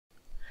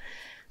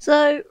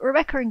So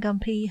Rebecca and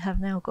Gumpy have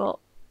now got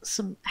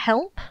some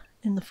help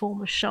in the form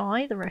of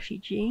Shy, the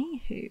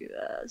refugee, who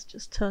has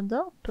just turned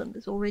up and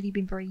has already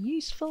been very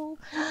useful.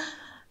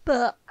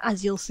 But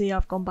as you'll see,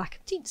 I've gone back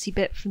a teensy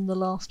bit from the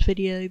last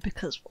video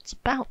because what's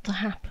about to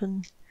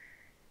happen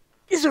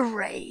is a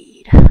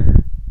raid.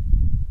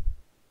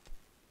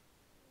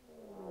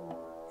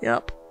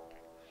 Yup.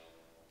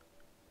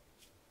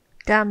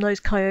 Damn those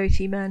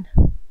coyote men.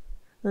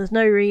 There's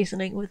no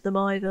reasoning with them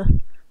either.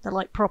 They're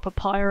like proper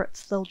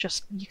pirates. They'll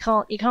just you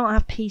can't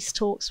have peace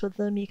talks with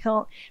them. You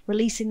can't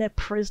releasing their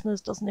prisoners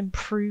doesn't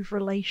improve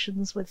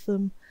relations with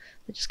them.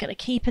 They're just going to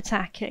keep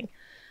attacking.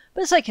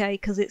 But it's okay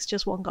because it's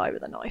just one guy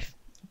with a knife.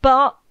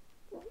 But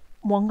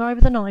one guy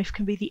with a knife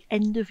can be the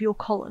end of your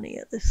colony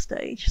at this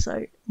stage.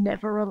 So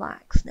never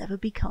relax, never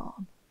be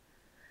calm.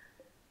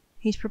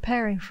 He's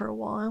preparing for a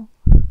while.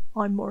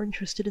 I'm more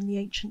interested in the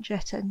ancient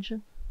jet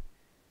engine.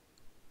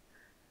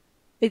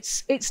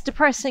 It's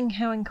depressing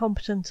how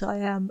incompetent I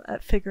am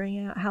at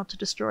figuring out how to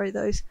destroy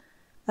those.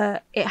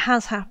 It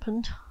has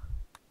happened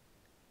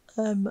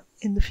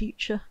in the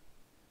future.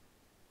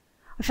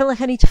 I feel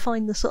like I need to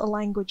find the sort of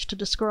language to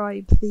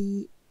describe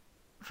the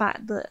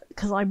fact that,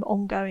 because I'm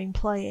ongoing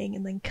playing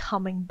and then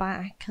coming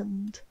back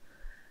and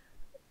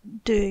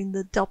doing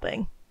the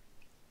dubbing,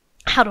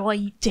 how do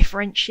I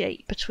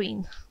differentiate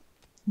between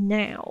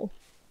now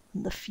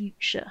and the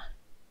future?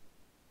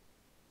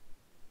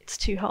 It's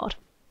too hard.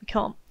 We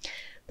can't.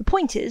 The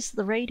point is,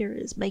 the raider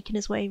is making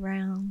his way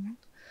round.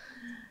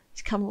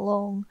 He's coming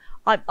along.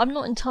 I'm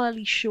not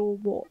entirely sure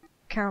what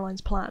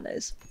Caroline's plan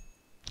is.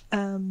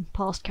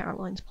 Past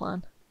Caroline's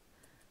plan.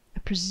 I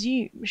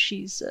presume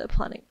she's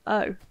planning...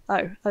 Oh,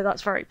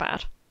 that's very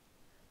bad.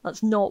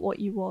 That's not what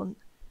you want.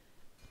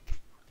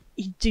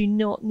 You do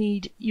not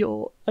need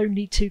your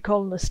only two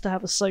colonists to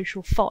have a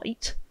social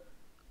fight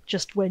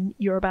just when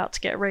you're about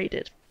to get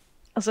raided.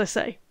 As I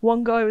say,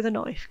 one guy with a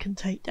knife can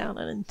take down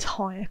an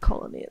entire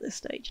colony at this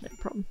stage, no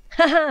problem.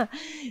 Haha!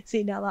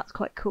 See, now that's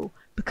quite cool.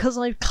 Because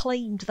I've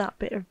claimed that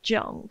bit of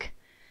junk,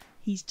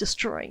 he's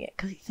destroying it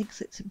because he thinks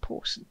it's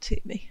important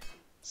to me.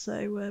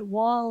 So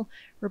while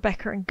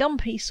Rebecca and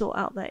Gumpy sort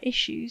out their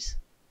issues...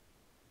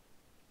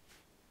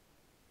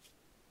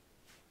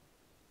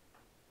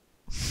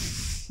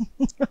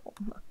 Oh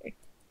no.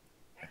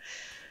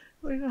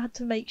 We've had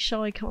to make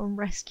Shy come and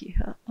rescue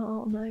her.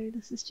 Oh no,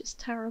 this is just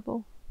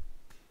terrible.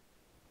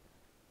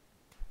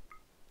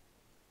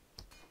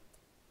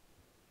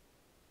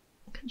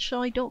 Can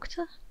Shy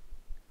doctor?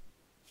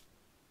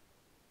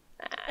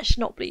 She's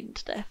not bleeding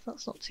to death,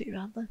 that's not too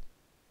bad then.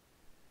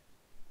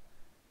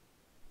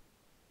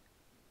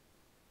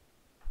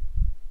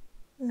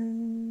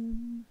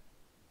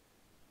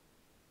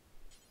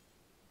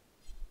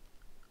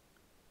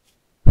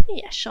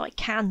 Yeah, Shy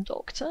can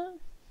doctor.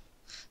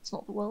 It's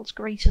not the world's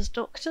greatest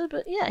doctor,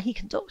 but yeah, he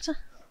can doctor.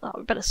 Oh,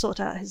 we better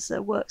sort out his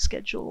work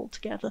schedule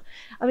altogether.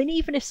 I mean,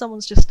 even if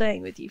someone's just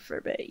staying with you for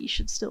a bit, you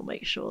should still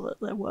make sure that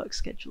their work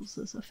schedule's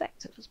as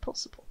effective as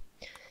possible.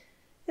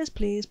 Yes,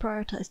 please,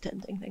 prioritise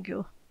tending, thank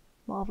you.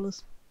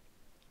 Marvellous.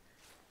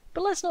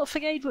 But let's not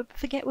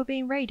forget we're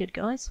being raided,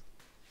 guys.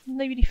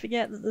 Nobody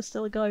forget that there's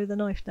still a guy with a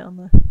knife down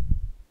there.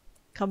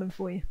 Coming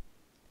for you.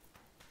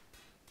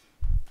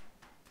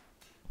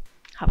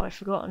 Have I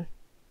forgotten?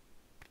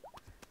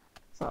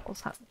 So that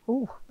was happening.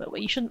 Oh,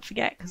 but you shouldn't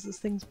forget because there's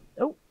things...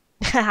 Oh!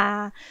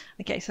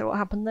 Okay, so what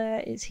happened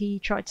there is he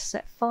tried to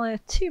set fire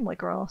to my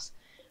grass,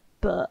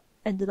 but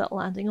ended up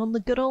landing on the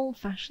good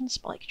old-fashioned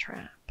spike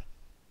trap.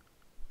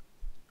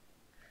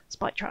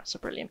 Spike traps are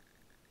brilliant.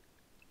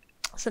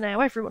 So now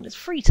everyone is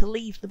free to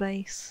leave the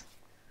base.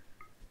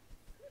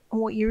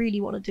 And what you really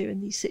want to do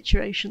in these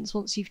situations,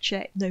 once you've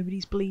checked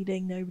nobody's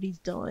bleeding, nobody's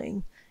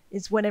dying,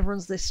 is when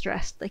everyone's this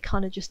stressed, they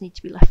kind of just need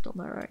to be left on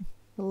their own.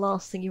 The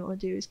last thing you want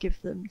to do is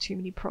give them too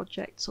many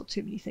projects or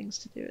too many things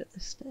to do at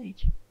this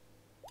stage.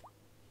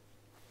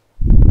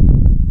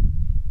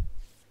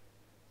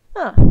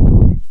 Ah,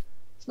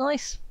 it's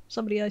nice.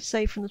 Somebody I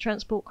saved from the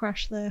transport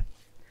crash there.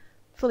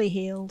 Fully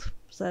healed.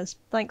 Says,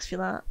 thanks for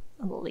that,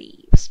 and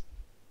leaves.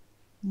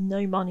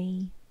 No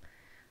money.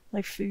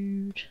 No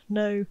food.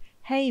 No,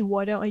 hey,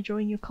 why don't I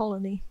join your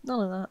colony? None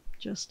of that.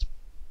 Just...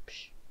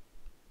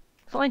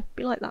 Fine,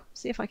 be like that.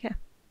 See if I care.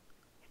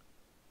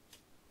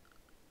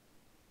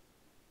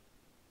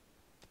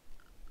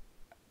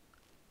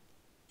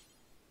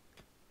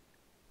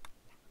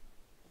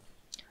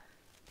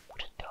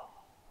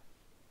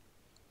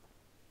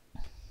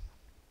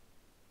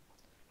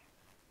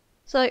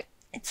 So,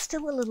 it's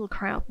still a little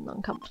crowded and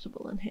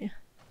uncomfortable in here.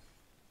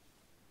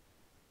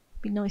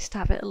 Be nice to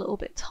have it a little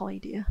bit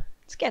tidier.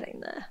 It's getting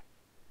there.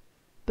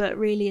 But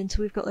really,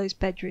 until we've got those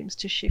bedrooms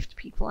to shift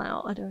people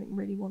out, I don't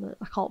really want to...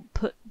 I can't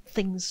put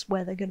things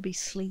where they're going to be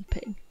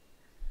sleeping.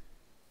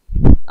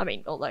 I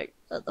mean, although,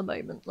 at the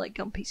moment, like,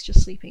 Gumpy's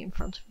just sleeping in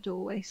front of the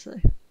doorway, so...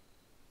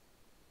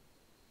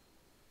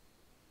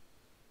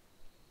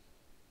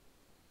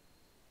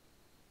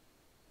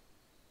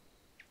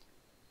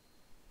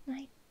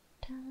 Nighttime.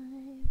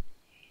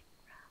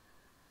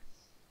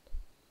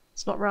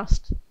 It's not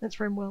Rust, it's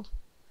Rimworld.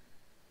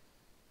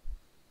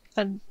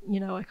 And, you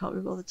know, I can't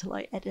be bothered to,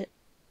 like, edit.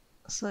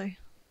 So,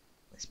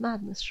 this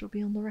madness shall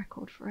be on the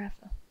record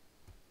forever.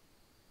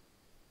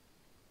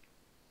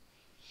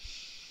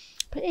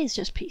 But it is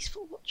just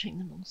peaceful watching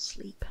them all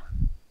sleep.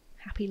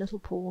 Happy little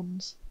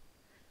pawns.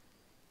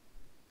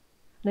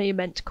 I know you're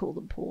meant to call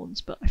them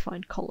pawns, but I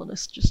find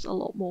colonists just a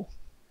lot more.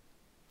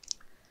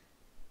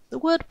 The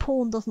word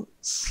pawn doesn't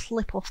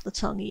slip off the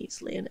tongue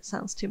easily, and it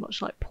sounds too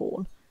much like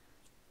pawn.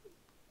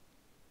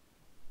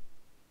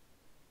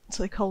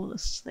 So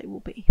colonists they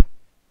will be.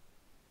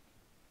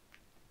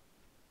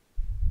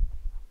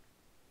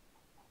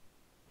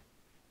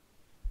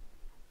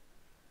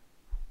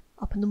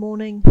 Up in the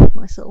morning,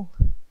 nice little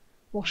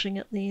washing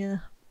at the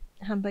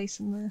hand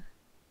basin there.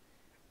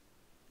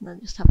 And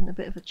then just having a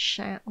bit of a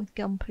chat with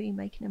Gumpy,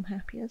 making him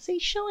happier. See,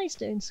 Shy's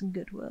doing some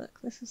good work.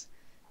 This is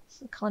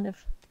the kind of...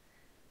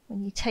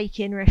 When you take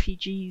in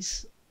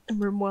refugees in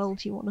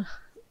Rimworld, you want to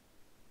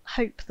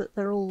hope that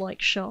they're all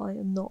like Shy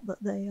and not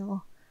that they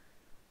are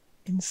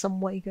in some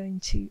way going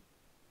to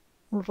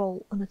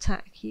revolt and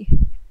attack you.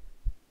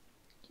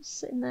 Just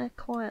sitting there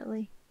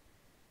quietly,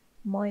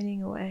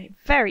 mining away.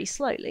 Very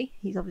slowly.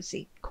 He's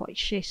obviously quite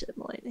shit at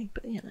mining,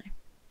 but you know.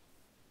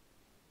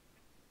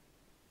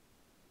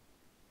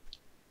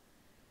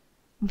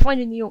 I'm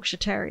finding the Yorkshire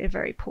Terrier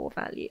very poor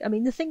value. I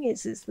mean, the thing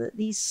is that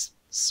these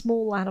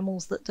small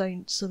animals that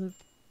don't sort of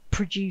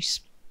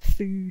produce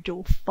food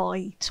or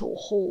fight or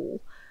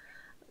haul,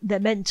 they're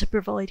meant to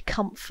provide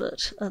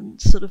comfort,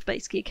 and sort of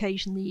basically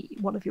occasionally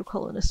one of your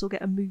colonists will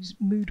get a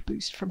mood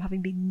boost from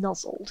having been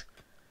nuzzled.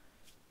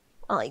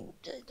 I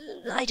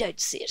don't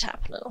see it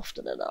happening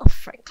often enough,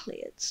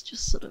 frankly. It's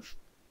just sort of...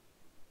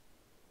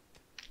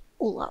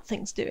 all that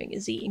thing's doing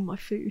is eating my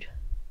food.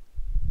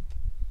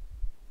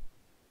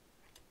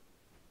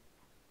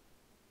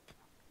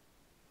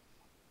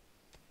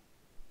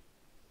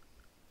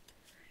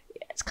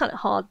 Yeah, it's kind of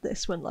hard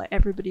this when like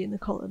everybody in the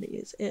colony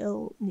is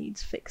ill,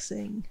 needs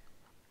fixing,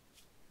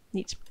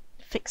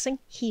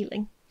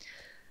 healing,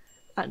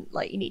 and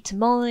like you need to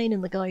mine,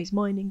 and the guy who's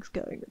mining's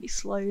going really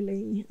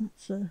slowly.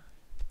 It's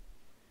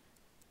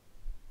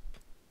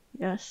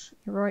yes,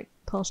 you're right,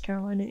 past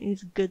Carolina, it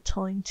is a good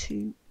time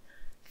to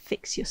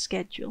fix your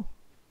schedule.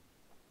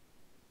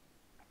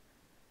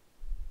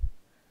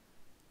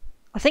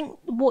 I think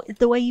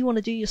the way you want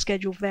to do your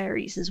schedule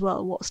varies as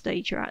well, what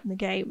stage you're at in the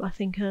game. I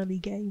think early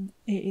game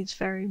it is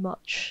very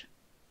much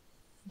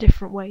a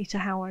different way to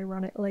how I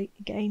run it late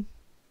game.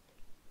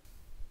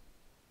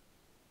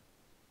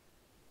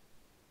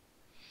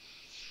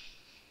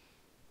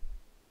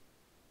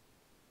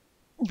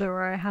 Though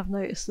I have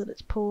noticed that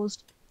it's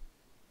paused.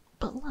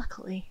 But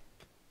luckily,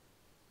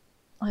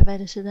 I've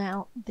edited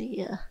out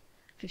the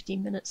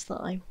 15 minutes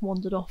that I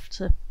wandered off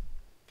to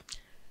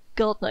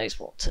God knows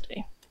what to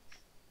do.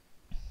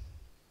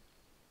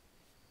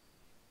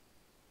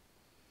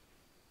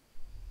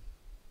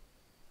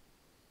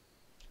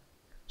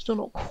 Still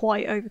not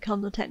quite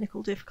overcome the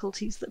technical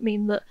difficulties that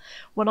mean that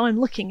when I'm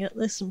looking at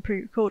this and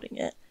pre-recording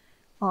it,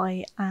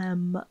 I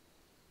am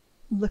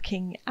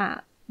looking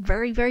at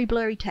very, very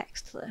blurry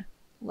text there.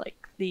 Like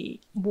the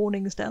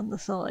warnings down the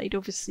side,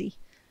 obviously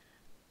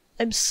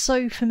I'm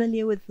so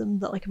familiar with them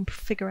that I can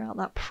figure out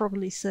that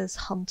probably says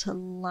hunter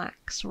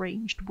lacks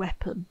ranged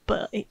weapon,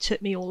 but it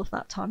took me all of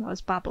that time I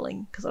was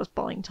babbling because I was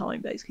buying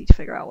time basically to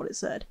figure out what it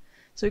said.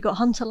 So we've got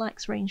hunter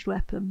lacks ranged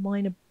weapon,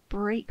 minor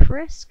break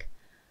risk.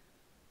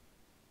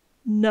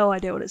 No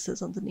idea what it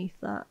says underneath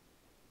that.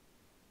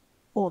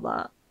 Or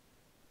that.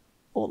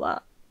 Or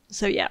that.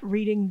 So yeah,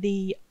 reading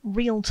the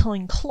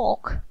real-time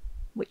clock,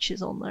 which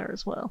is on there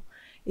as well,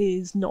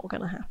 is not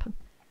going to happen.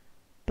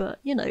 But,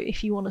 you know,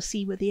 if you want to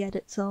see where the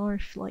edits are,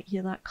 if like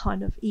you're that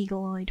kind of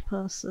eagle-eyed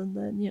person,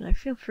 then, you know,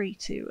 feel free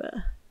to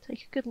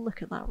take a good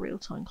look at that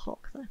real-time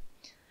clock there.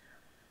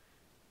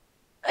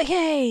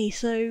 Okay,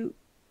 so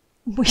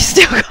we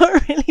still got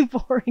a really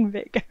boring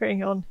bit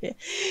going on here.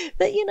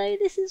 But, you know,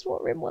 this is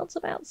what Rimworld's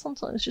about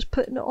sometimes, just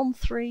putting it on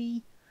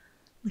 3,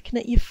 looking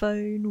at your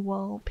phone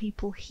while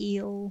people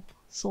heal,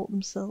 sort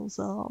themselves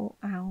out,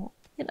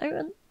 you know,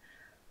 and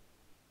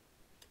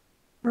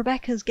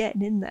Rebecca's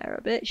getting in there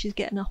a bit. She's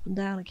getting up and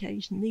down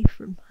occasionally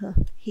from her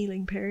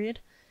healing period.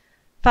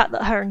 The fact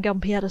that her and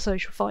Gumpy had a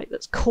social fight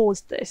that's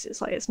caused this,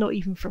 it's like it's not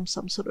even from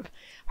some sort of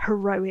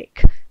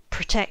heroic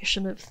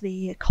protection of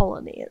the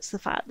colony. It's the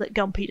fact that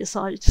Gumpy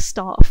decided to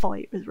start a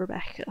fight with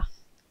Rebecca.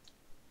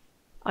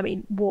 I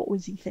mean, what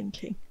was he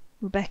thinking?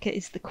 Rebecca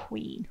is the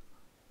queen.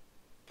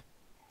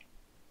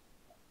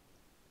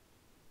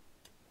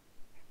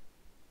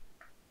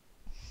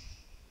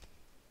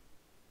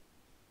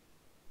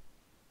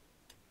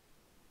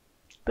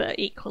 But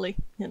equally,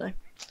 you know, I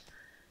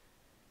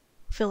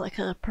feel like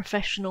a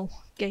professional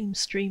game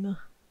streamer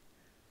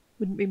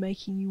wouldn't be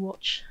making you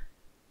watch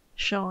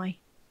Shy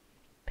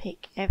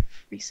pick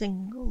every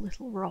single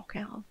little rock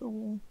out of the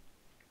wall.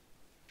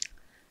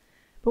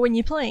 But when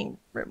you're playing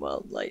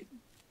Rimworld, like,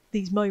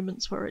 these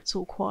moments where it's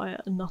all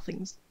quiet and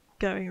nothing's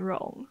going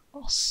wrong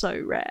are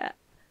so rare.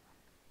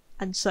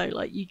 And so,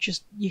 like,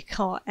 you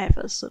can't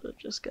ever sort of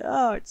just go,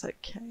 oh, it's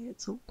okay,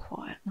 it's all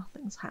quiet,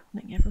 nothing's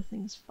happening,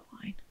 everything's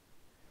fine.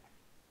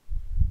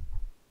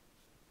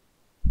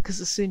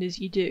 Because as soon as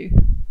you do,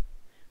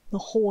 the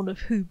horn of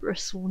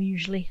hubris will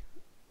usually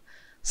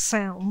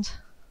sound.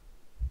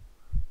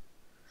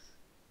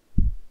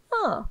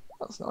 Ah,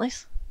 that's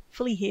nice.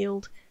 Fully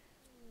healed.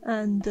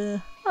 And,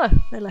 oh,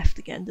 they left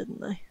again,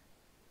 didn't they?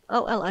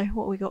 Oh, hello,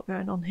 what have we got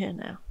going on here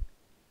now?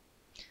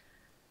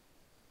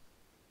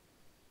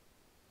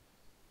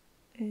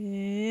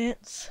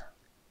 It's...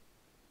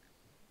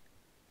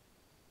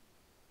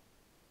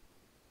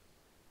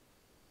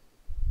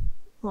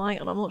 well, hang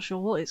on, I'm not sure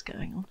what is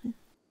going on here.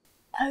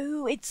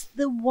 Oh, it's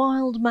the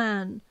wild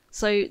man.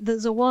 So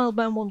there's a wild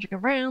man wandering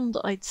around.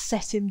 I'd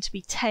set him to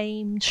be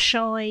tamed.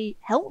 Shy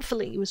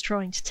helpfully was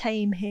trying to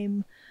tame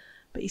him,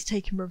 but he's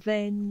taken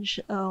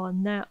revenge. Oh,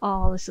 and now,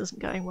 oh, this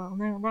isn't going well.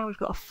 Now we've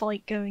got a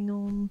fight going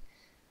on.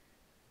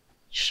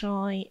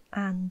 Shy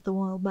and the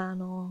wild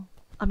man are...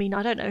 I mean,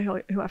 I don't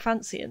know who I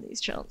fancy in these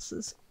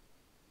chances.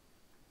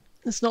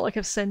 It's not like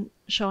I've sent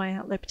Shy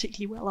out there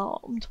particularly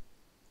well armed.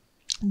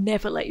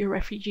 Never let your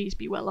refugees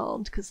be well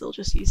armed, because they'll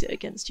just use it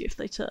against you if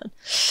they turn.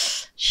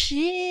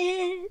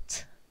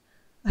 Shit!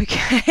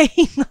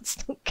 Okay,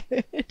 that's not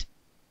good.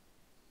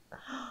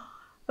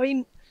 I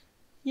mean,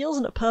 he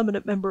wasn't a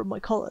permanent member of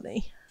my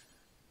colony.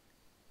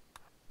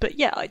 But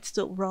yeah, I'd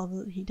still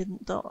rather that he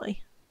didn't die.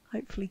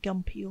 Hopefully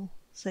Gumpy will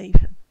save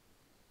him.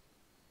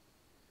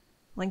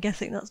 I'm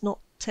guessing that's not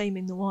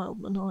taming the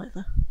wildman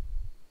either.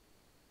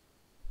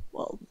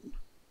 Wildman.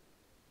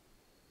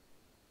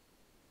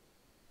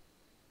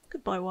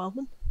 Goodbye,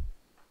 wildman.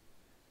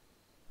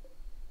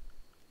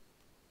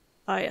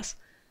 Ah, yes.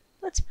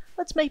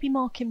 Let's maybe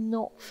mark him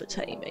not for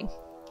taming.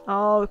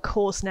 Oh, of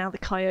course, now the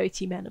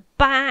coyote men are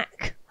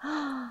back!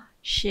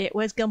 Shit,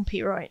 where's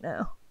Gumpy right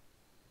now?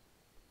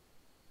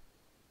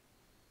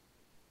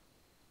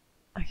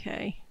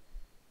 Okay.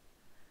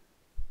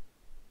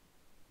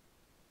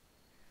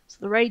 So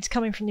the raid's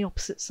coming from the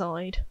opposite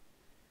side.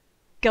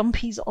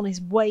 Gumpy's on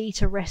his way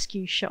to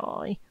rescue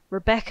Shy.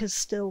 Rebecca's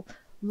still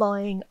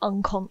lying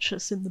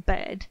unconscious in the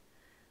bed.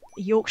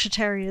 A Yorkshire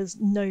Terrier's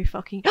no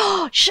fucking...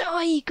 Oh,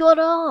 Shy, he got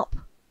up!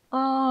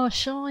 Oh,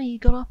 Shy, he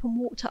got up and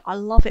walked up. I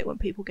love it when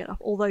people get up,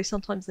 although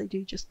sometimes they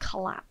do just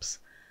collapse,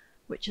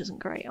 which isn't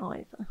great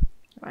either.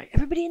 Right,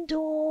 everybody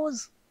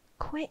indoors!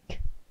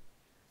 Quick!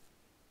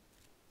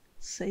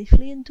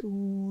 Safely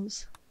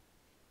indoors.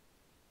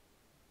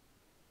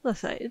 Let's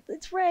say,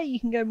 it's rare you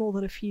can go more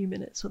than a few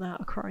minutes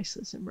without a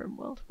crisis in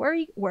Rimworld. Where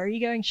are you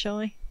going,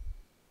 Shy?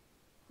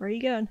 Where are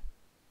you going?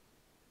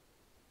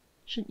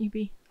 Shouldn't you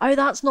be... Oh,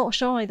 that's not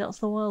Shy, that's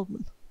the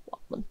wildman.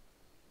 Wildman.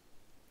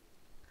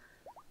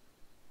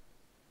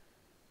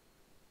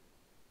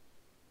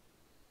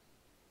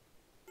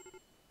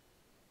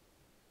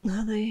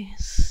 Are they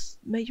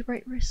major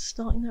break risks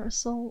starting their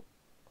assault?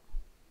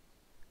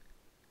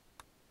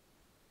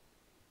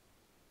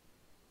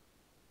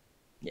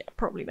 Yeah,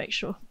 probably make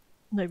sure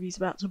nobody's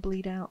about to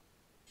bleed out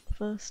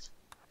first.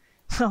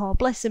 Oh,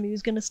 bless him, he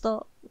was going to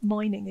start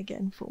mining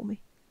again for me.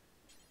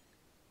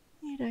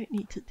 You don't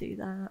need to do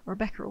that.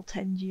 Rebecca will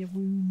tend your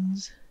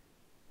wounds.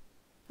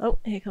 Oh,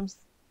 here comes...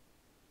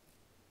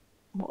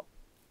 What?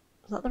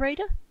 Is that the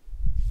raider?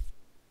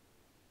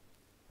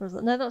 Or is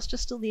that... No, that's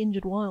just still the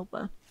injured wild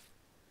man.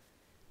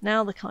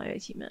 Now the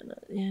coyote men.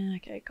 Yeah,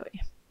 okay, got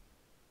you.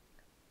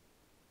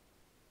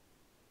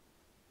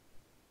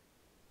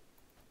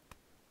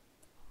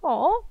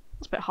 Aw,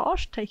 that's a bit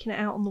harsh, taking it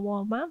out on the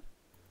wild man.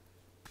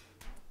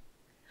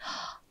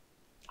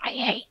 I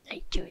hate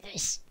they do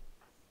this.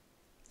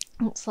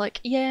 It's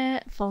like, yeah,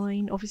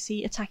 fine.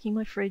 Obviously, attacking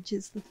my fridge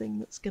is the thing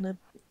that's gonna...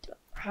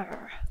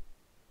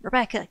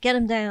 Rebecca, get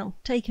him down.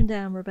 Take him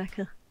down,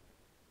 Rebecca.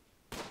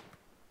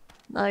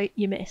 No,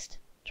 you missed.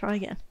 Try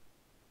again.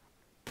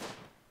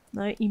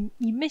 No, you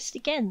missed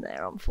again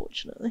there,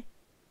 unfortunately.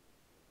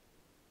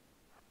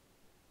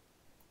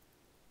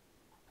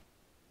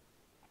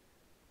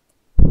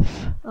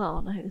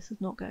 Oh no, this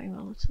is not going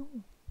well at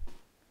all.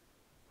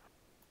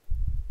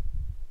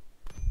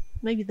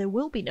 Maybe there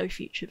will be no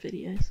future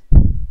videos.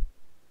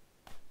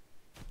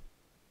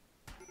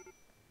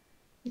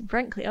 And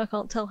frankly, I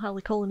can't tell how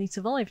the colony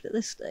survived at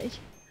this stage.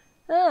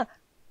 Ah!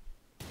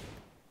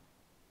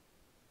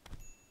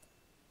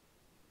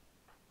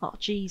 Oh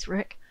jeez,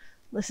 Rick.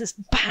 This is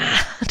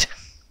bad!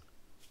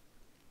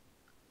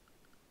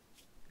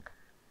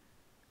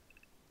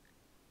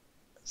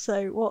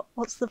 So,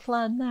 what's the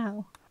plan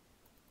now?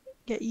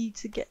 Get you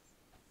to get...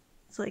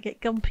 So get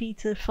Gumpy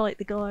to fight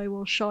the guy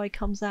while Shy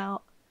comes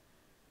out.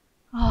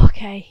 Oh,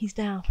 okay, he's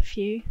down a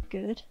few.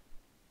 Good.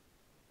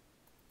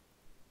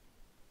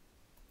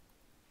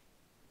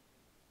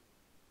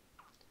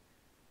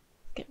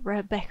 Get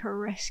Rebecca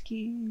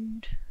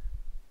rescued.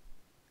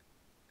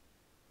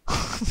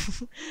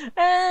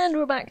 And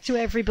we're back to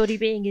everybody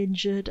being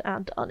injured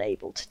and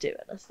unable to do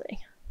anything.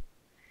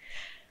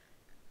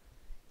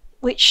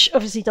 Which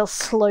obviously does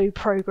slow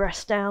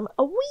progress down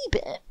a wee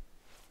bit.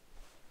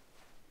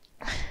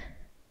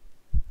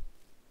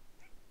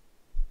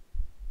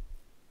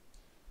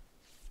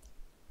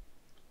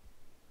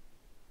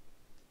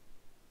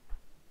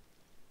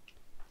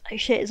 Oh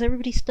shit, is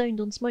everybody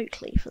stoned on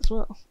smoke leaf as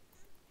well?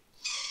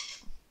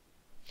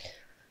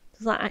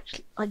 Does that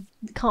actually... I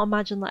can't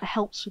imagine that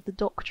helps with the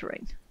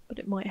doctoring, but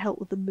it might help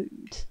with the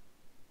mood.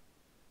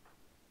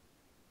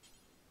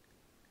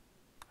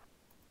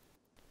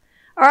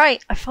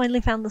 Alright, I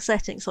finally found the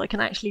settings so I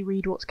can actually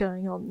read what's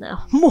going on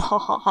now.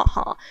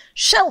 Mwahahaha!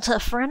 Shelter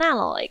for an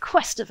ally!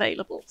 Quest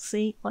available!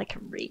 See, I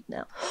can read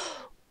now.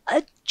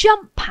 A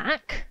jump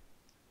pack?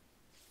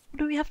 What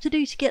do we have to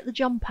do to get the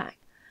jump pack?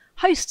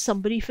 Host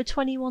somebody for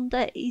 21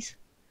 days?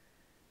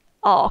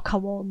 Oh,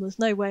 come on, there's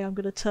no way I'm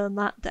going to turn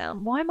that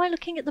down. Why am I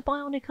looking at the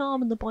bionic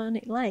arm and the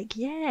bionic leg?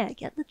 Yeah,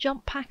 get the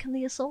jump pack and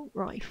the assault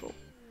rifle.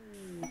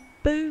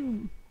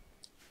 Boom!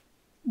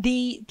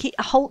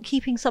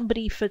 Keeping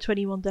somebody for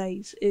 21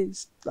 days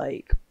is,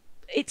 like,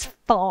 it's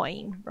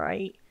fine,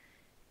 right?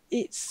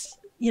 It's,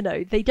 you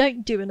know, they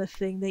don't do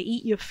anything, they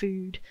eat your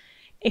food.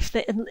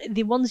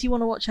 The ones you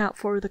want to watch out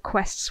for are the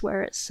quests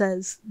where it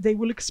says they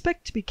will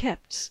expect to be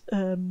kept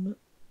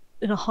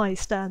in a high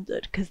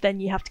standard, because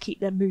then you have to keep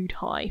their mood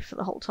high for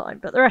the whole time.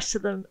 But the rest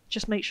of them,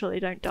 just make sure they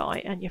don't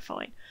die and you're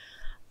fine.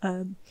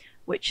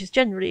 Which is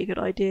generally a good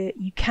idea.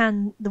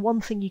 The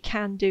one thing you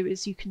can do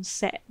is you can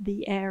set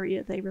the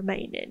area they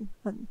remain in.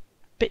 I'm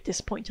a bit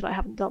disappointed I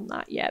haven't done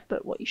that yet,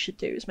 but what you should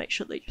do is make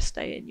sure they just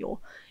stay in your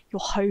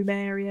home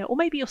area, or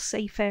maybe your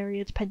safe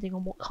area, depending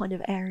on what kind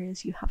of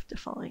areas you have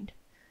defined.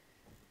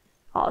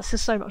 Oh, this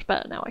is so much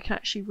better now. I can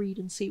actually read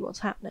and see what's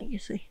happening, you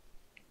see.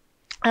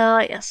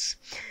 Yes.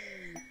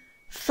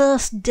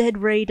 First dead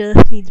raider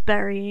needs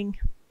burying.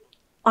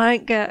 I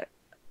don't get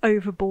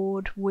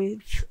overboard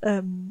with...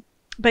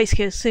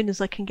 basically, as soon as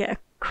I can get a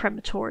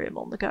crematorium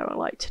on the go, I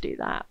like to do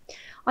that.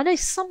 I know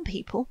some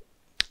people,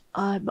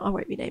 I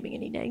won't be naming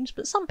any names,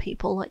 but some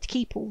people like to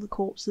keep all the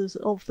corpses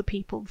of the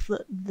people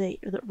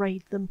that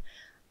raid them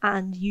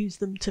and use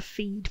them to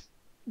feed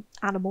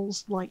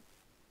animals like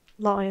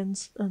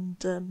lions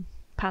and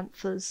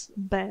panthers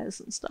and bears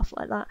and stuff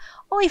like that.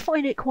 I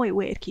find it quite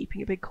weird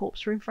keeping a big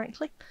corpse room,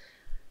 frankly.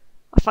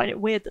 I find it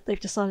weird that they've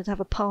decided to have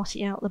a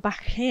party out the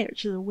back here,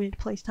 which is a weird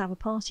place to have a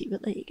party,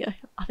 but there you go.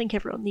 I think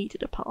everyone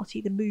needed a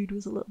party. The mood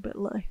was a little bit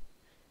low.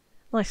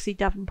 Nice to see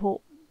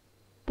Davenport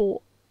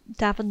brought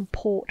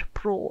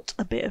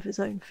a bit of his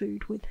own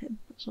food with him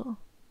as well.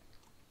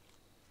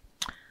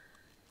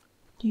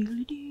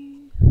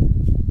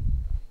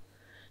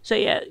 So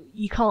yeah,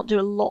 you can't do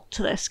a lot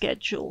to their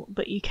schedule,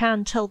 but you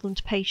can tell them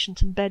to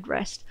patient and bed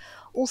rest.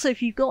 Also,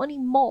 if you've got any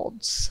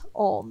mods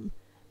on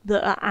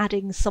that are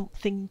adding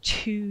something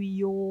to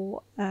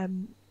your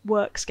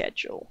work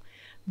schedule,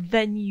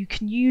 then you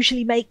can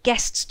usually make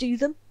guests do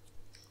them,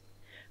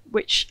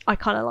 which I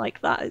kind of like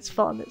that. It's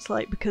fun. It's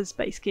like, because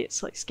basically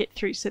it's like skip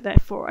through, so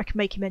therefore I can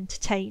make him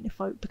entertain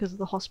because of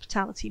the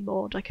hospitality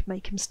mod. I can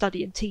make him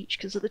study and teach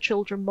because of the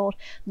children mod.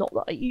 Not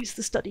that I use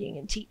the studying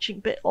and teaching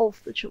bit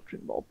of the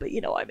children mod, but you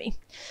know what I mean.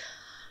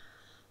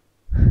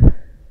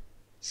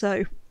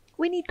 So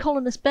we need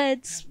colonist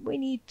beds, we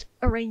need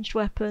a ranged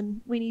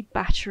weapon, we need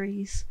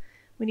batteries,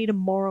 we need a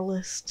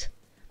moralist.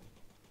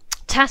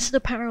 Tattered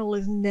apparel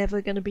is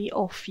never going to be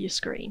off your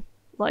screen.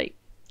 Like,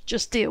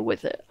 just deal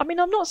with it. I mean,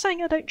 I'm not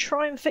saying I don't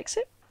try and fix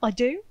it. I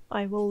do.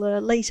 I will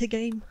later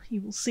game.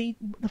 You will see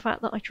the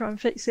fact that I try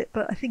and fix it,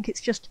 but I think it's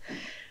just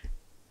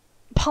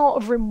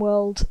part of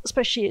Rimworld,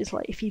 especially is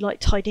like if you like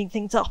tidying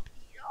things up.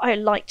 I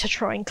like to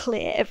try and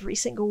clear every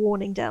single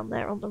warning down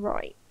there on the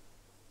right.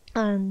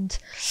 And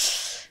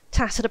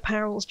tattered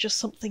apparel is just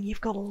something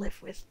you've got to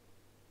live with.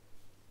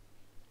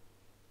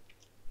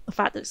 The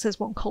fact that it says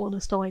one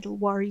colonist idle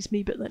worries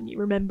me, but then you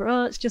remember,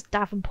 oh, it's just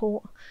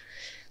Davenport.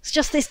 It's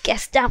just this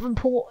guest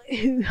Davenport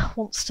who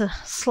wants to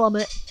slum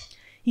it.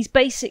 He's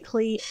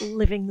basically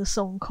living the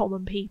song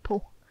Common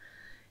People.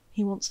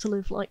 He wants to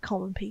live like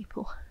common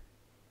people.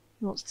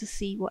 He wants to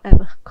see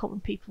whatever common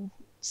people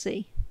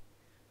see.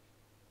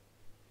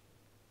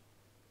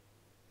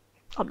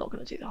 I'm not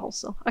going to do the whole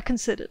song. I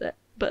considered it,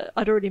 but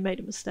I'd already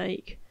made a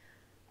mistake.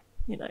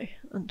 You know,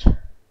 and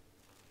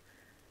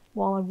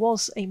while I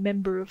was a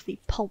member of the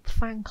Pulp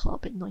fan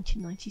club in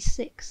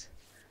 1996,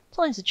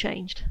 times have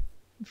changed.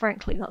 And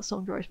frankly, that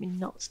song drives me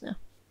nuts now.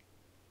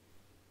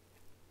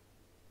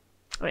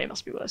 I mean, it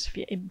must be worse if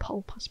you're in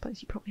Pulp. I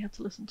suppose you probably had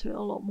to listen to it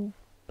a lot more.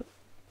 But...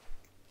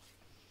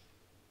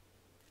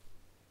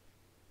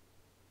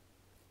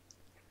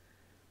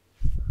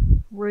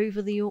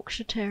 Rover the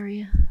Yorkshire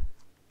Terrier.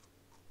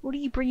 What are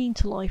you bringing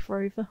to life,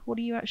 Rover? What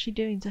are you actually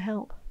doing to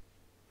help?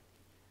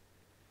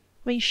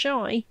 I mean,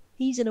 Shy,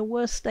 he's in a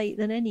worse state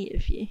than any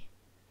of you.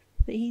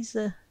 But he's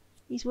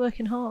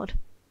working hard.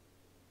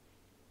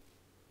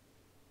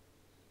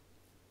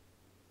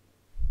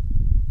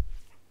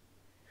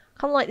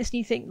 Kind of like this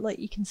new thing, like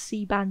you can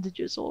see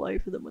bandages all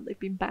over them when they've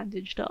been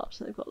bandaged up,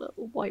 so they've got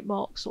little white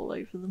marks all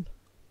over them.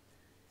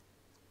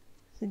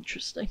 It's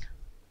interesting.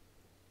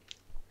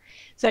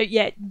 So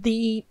yeah,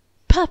 the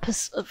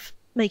purpose of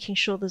making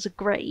sure there's a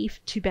grave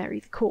to bury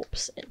the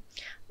corpse in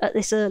at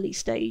this early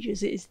stage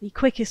is it is the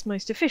quickest,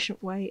 most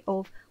efficient way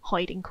of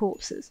hiding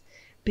corpses,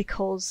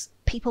 because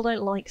people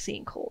don't like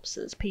seeing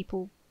corpses.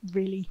 People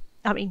really,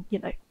 I mean, you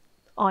know,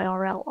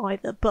 IRL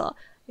either, but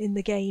in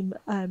the game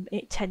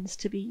it tends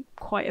to be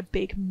quite a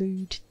big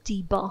mood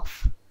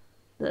debuff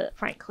that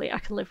frankly I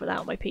can live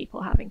without my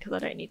people having, because I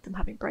don't need them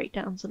having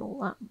breakdowns and all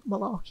that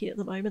malarkey at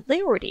the moment.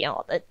 They already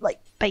are, they're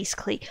like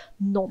basically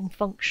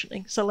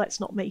non-functioning, so let's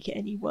not make it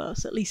any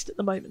worse. At least at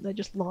the moment they're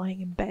just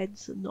lying in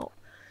beds and not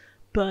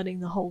burning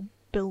the whole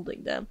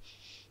building down.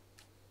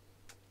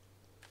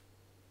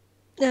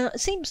 Now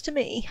it seems to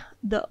me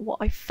that what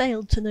I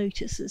failed to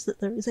notice is that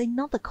there is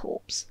another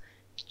corpse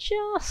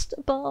just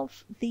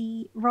above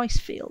the rice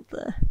field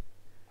there,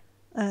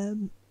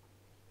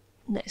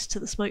 next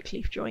to the smoke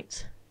leaf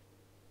joints.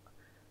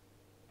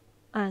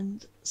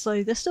 And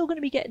so they're still going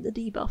to be getting the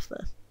debuff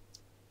there.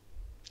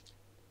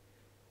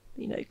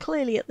 You know,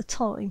 clearly at the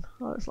time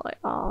I was like,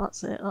 ah,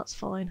 that's it, that's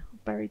fine,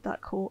 I've buried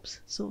that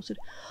corpse, sorted.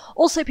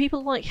 Also,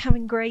 people like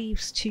having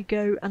graves to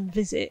go and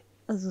visit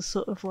as a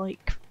sort of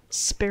like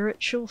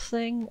spiritual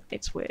thing.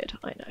 It's weird,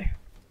 I know.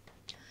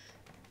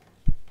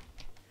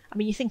 I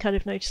mean, you think I'd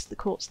have noticed the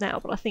corpse now,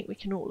 but I think we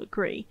can all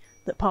agree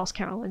that past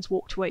Caroline's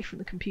walked away from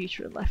the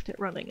computer and left it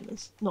running and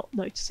is not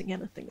noticing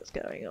anything that's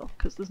going on,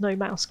 because there's no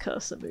mouse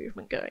cursor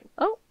movement going.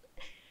 Oh!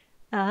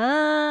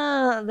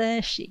 Ah,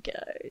 there she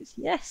goes.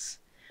 Yes,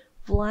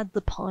 Vlad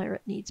the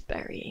pirate needs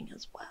burying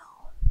as well.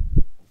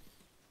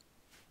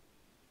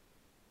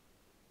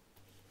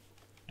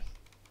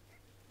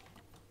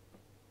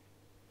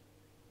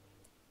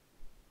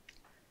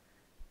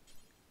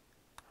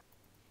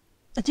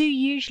 I do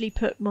usually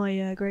put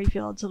my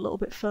graveyards a little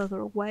bit further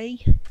away,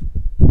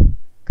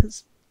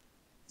 because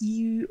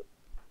it's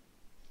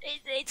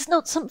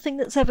not something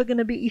that's ever going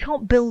to be, you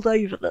can't build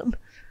over them,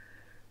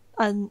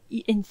 and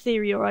in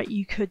theory, alright,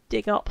 you could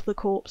dig up the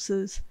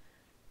corpses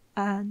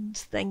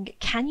and then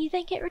can you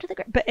then get rid of the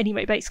grave? But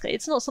anyway, basically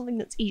it's not something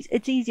that's easy.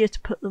 It's easier to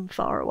put them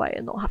far away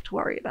and not have to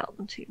worry about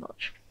them too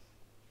much.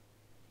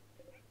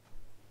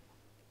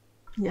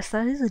 Yes,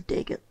 that is a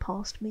dig at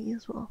past me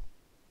as well.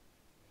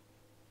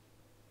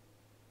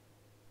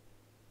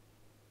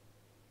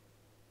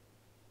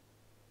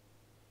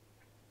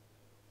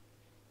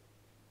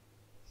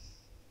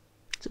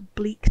 It's a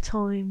bleak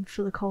time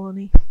for the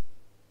colony.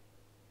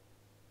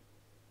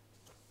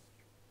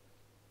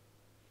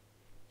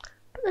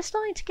 But they're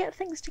starting to get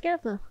things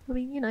together. I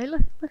mean, you know,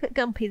 look at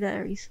Gumpy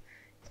there. He's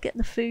getting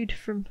the food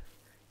from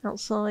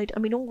outside. I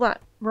mean, all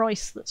that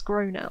rice that's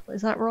grown out,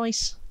 is that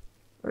rice?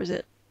 Or is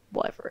it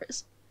whatever it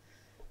is?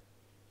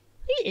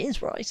 It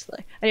is rice,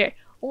 though. Anyway,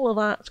 all of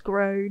that's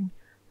grown,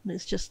 and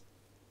it's just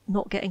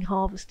not getting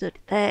harvested.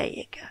 There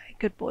you go.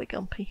 Good boy,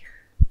 Gumpy.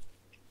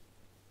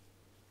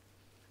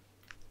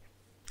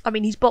 I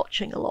mean, he's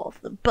botching a lot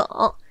of them,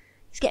 but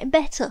he's getting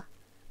better.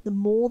 The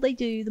more they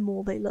do, the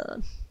more they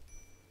learn.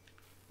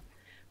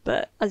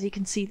 But as you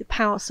can see, the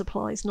power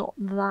supply is not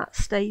that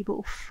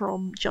stable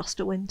from just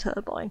a wind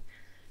turbine.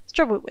 The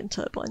trouble with wind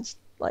turbines,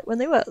 like when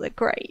they work, they're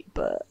great,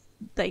 but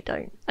they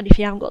don't. And if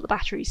you haven't got the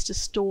batteries to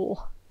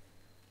store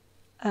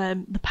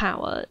the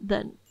power,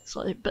 then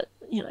so. But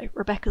you know,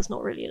 Rebecca's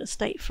not really in a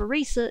state for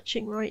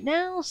researching right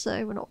now,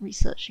 so we're not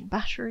researching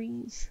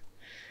batteries.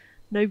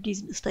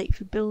 Nobody's in a state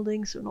for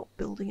building, so we're not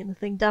building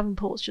anything.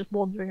 Davenport's just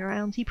wandering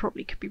around. He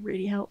probably could be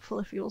really helpful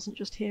if he wasn't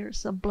just here as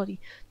some bloody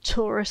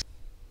tourist.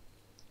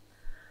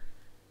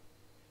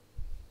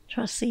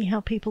 Try to see how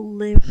people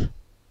live.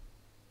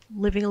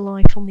 Living a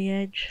life on the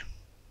edge.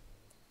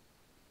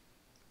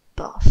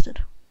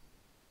 Bastard.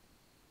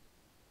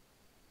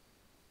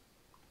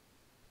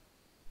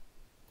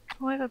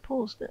 Why have I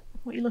paused it?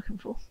 What are you looking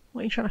for?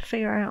 What are you trying to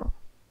figure out?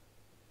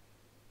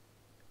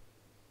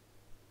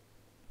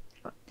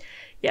 Right.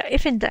 Yeah,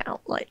 if in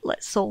doubt, like,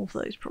 let's solve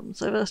those problems.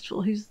 So first of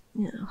all,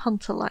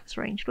 Hunter lacks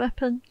ranged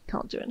weapon.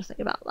 Can't do anything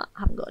about that.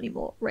 Haven't got any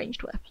more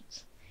ranged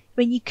weapons.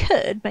 I mean, you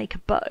could make a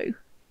bow.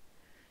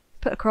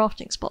 Put a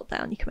crafting spot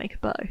down, you can make a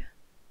bow.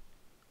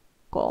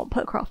 Go on,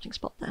 put a crafting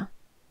spot down.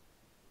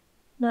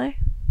 No?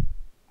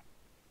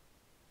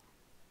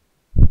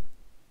 What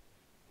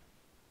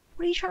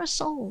are you trying to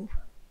solve?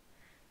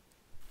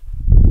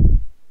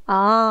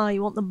 Ah,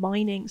 you want the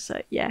mining,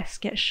 so yes,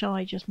 get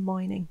shy just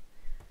mining.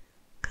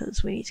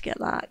 Because we need to get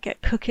that.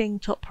 Get cooking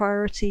top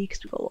priority,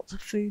 because we've got lots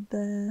of food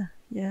there.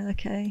 Yeah,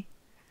 okay.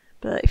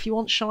 But if you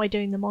want Shy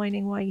doing the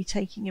mining, why are you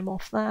taking him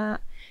off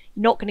that?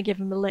 You're not going to give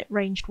him a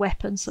ranged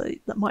weapon, so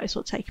that might as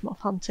well take him off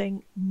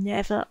hunting.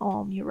 Never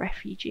arm your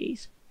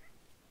refugees.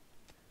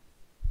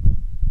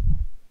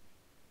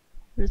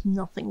 There's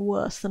nothing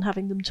worse than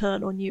having them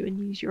turn on you and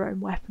use your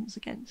own weapons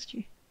against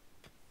you.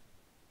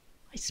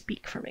 I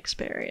speak from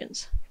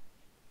experience.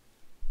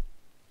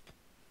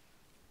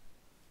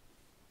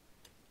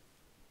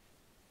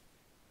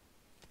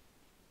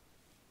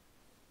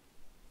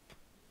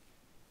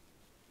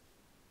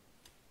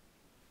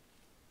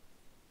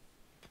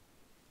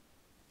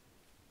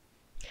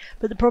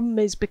 But the problem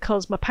is,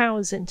 because my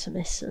power's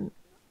intermittent,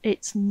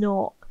 it's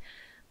not,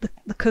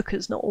 the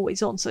cooker's not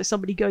always on, so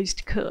somebody goes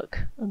to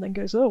cook and then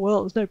goes, oh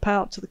well, there's no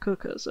power to the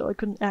cooker, so I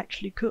couldn't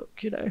actually cook,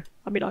 you know.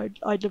 I mean,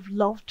 I'd have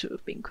loved to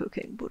have been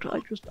cooking, but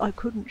I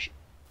couldn't.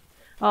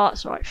 Oh,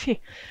 that's right. Phew.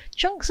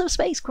 Chunks of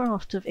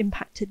spacecraft have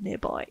impacted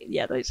nearby.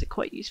 Yeah, those are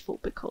quite useful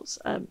because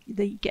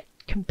they get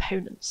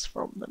components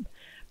from them.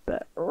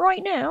 But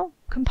right now,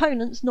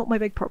 components, not my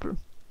big problem.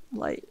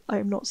 Like, I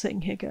am not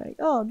sitting here going,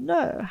 oh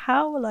no,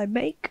 how will I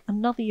make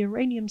another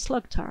uranium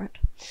slug turret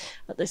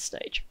at this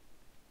stage?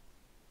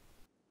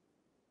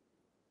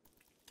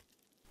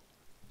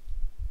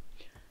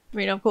 I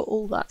mean, I've got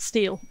all that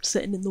steel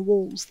sitting in the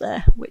walls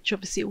there, which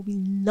obviously will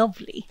be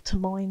lovely to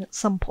mine at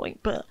some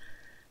point, but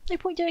no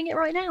point doing it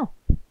right now.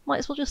 Might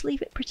as well just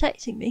leave it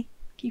protecting me,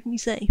 keeping me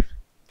safe.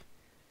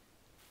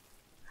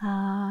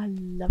 Ah,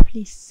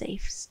 lovely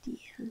safe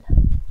steel.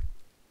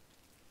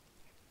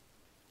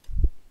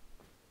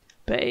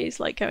 But it's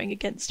like going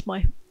against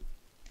my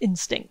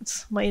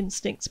instincts. My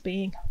instincts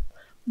being,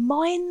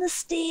 mine the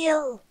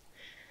steel!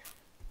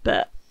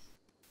 But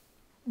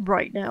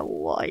right now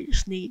what I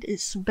just need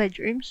is some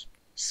bedrooms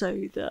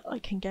so that I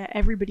can get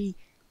everybody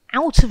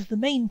out of the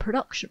main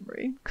production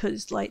room,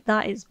 because like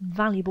that is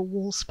valuable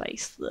wall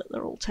space that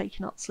they're all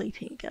taking up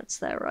sleeping against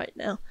there right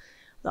now,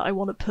 that I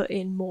want to put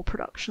in more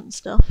production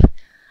stuff.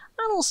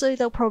 And also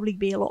they'll probably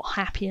be a lot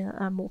happier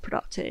and more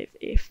productive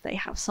if they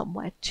have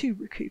somewhere to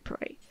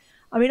recuperate.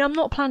 I mean, I'm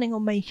not planning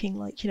on making,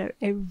 like, you know,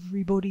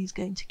 everybody's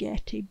going to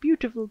get a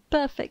beautiful,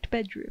 perfect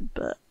bedroom,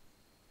 but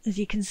as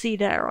you can see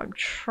there, I'm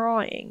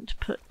trying to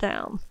put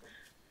down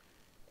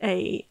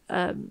a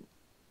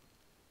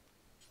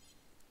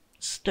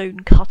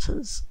stone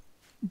cutter's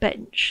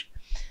bench,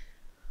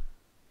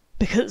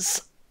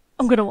 because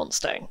I'm going to want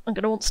stone. I'm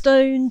going to want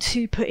stone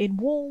to put in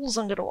walls,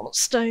 I'm going to want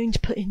stone to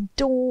put in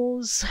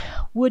doors.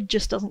 Wood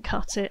just doesn't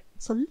cut it.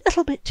 It's a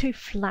little bit too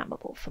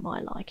flammable for my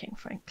liking,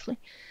 frankly.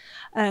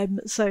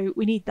 So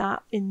we need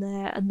that in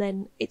there, and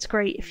then it's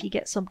great if you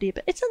get somebody,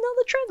 but it's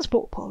another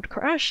transport pod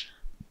crash.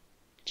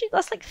 Gee,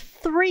 that's like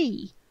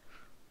 3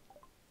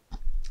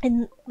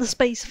 in the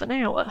space of an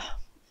hour.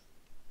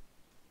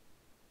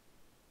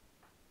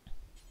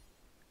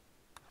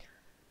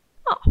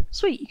 Oh,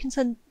 sweet, you can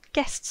send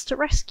guests to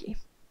rescue.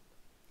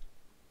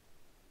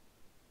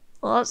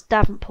 Well, that's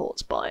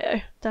Davenport's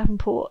bio.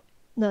 Davenport,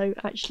 no,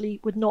 actually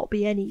would not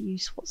be any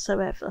use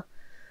whatsoever.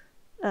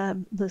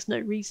 There's no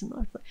reason.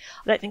 I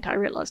don't think I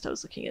realised I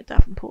was looking at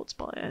Davenport's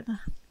bio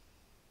there.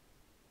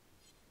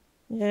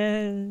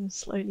 Yeah,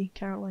 slowly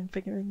Caroline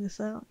figuring this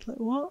out. Like,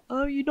 what?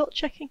 Oh, you're not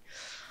checking?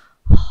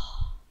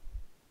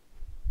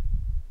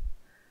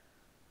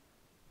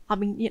 I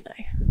mean, you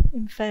know,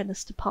 in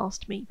fairness to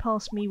past me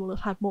will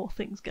have had more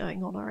things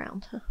going on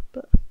around her,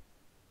 but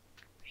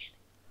really.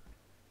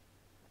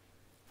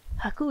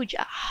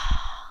 Hakuja.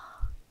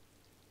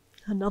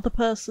 Another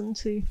person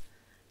to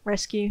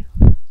rescue,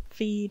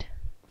 feed,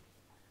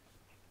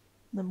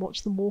 and then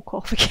watch them walk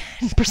off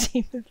again,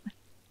 presumably.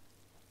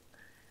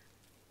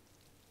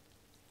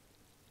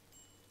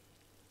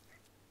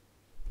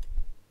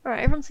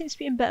 Alright, everyone seems to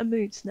be in better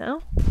moods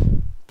now.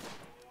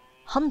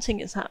 Hunting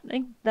is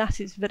happening.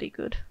 That is very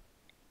good.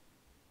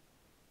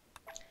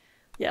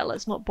 Yeah,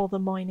 let's not bother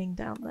mining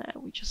down there.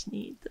 We just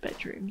need the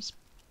bedrooms.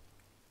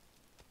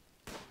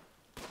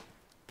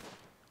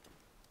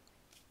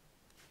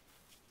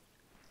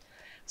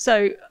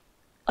 So,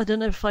 I don't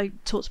know if I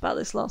talked about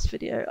this last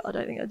video, I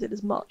don't think I did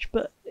as much,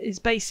 but is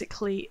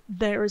basically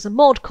there is a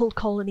mod called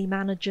Colony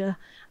Manager,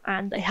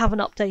 and they haven't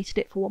updated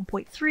it for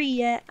 1.3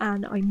 yet,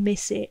 and I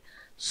miss it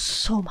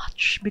so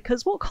much,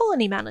 because what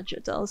Colony Manager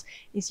does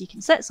is you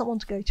can set someone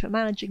to go to a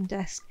managing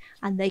desk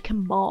and they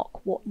can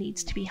mark what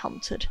needs to be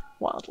hunted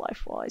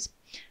wildlife wise.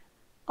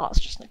 Oh, it's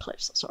just an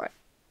eclipse, that's alright.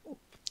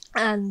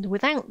 And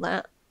without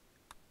that,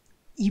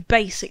 you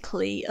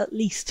basically, at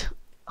least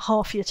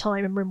half your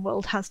time in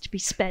Rimworld has to be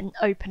spent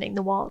opening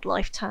the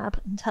wildlife tab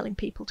and telling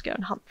people to go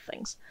and hunt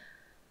things.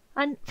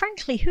 And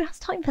frankly, who has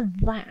time for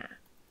that?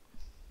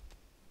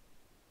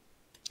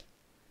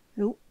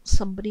 Oh,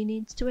 somebody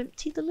needs to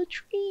empty the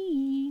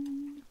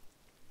latrine.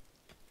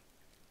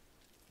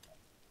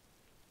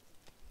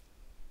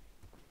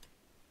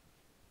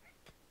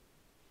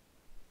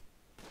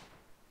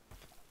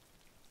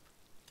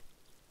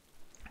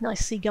 Nice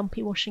to see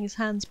Gumpy washing his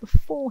hands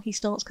before he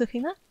starts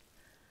cooking that.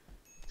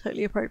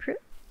 Totally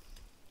appropriate.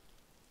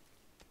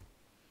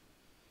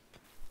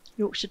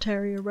 Yorkshire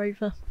Terrier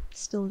Rover,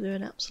 still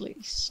doing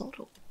absolutely sod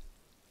all.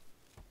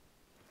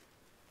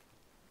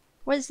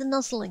 Where's the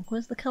nuzzling?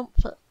 Where's the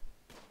comfort?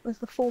 Where's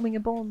the forming a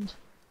bond?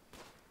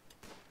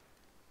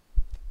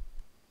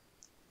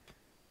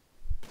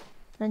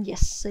 And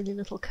yes, silly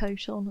little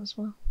coat on as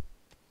well.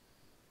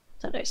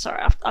 Don't know,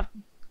 sorry,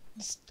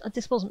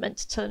 this wasn't meant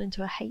to turn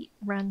into a hate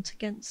rant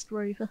against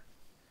Rover.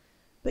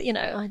 But you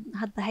know, I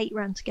had the hate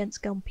rant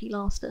against Gumpy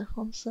last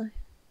one, so...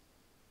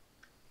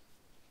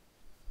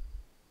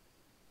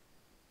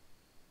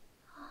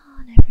 Ah,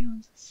 and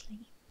everyone's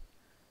asleep.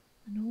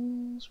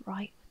 And all's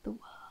right with the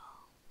world.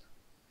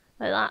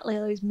 Like that, like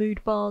those mood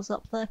bars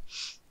up there.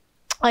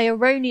 I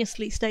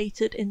erroneously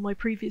stated in my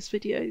previous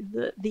video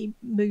that the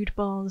mood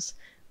bars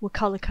were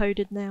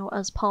colour-coded now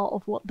as part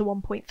of what the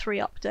 1.3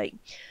 update.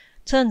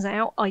 Turns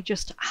out I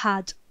just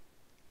had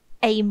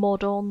a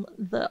mod on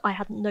that I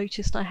hadn't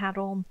noticed I had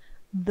on,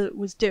 that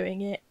was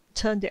doing it,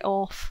 turned it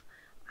off,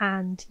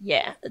 and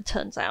yeah, it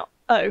turns out,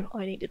 oh,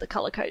 I needed the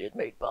colour-coded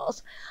mood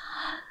bars.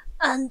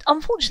 And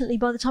unfortunately,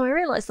 by the time I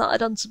realised that,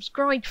 I'd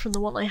unsubscribed from the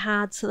one I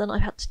had, so then I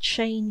had to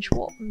change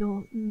what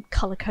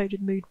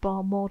colour-coded mood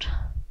bar mod,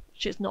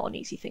 which is not an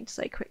easy thing to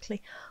say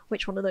quickly,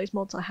 which one of those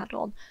mods I had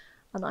on,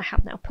 and I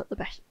have now put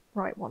the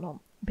right one on,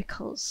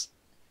 because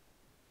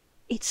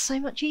it's so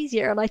much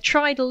easier, and I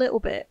tried a little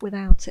bit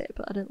without it,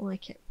 but I didn't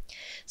like it.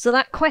 So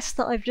that quest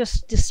that I've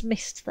just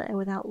dismissed there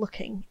without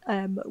looking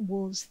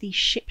was the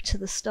Ship to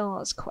the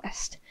Stars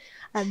quest,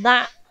 and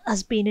that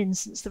has been in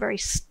since the very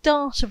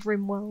start of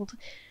Rimworld,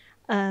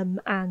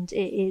 and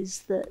it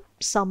is that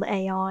some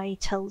AI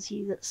tells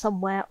you that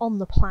somewhere on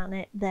the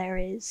planet there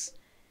is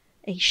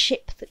a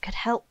ship that could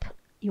help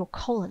your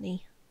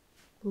colony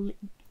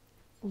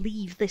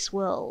leave this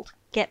world,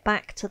 get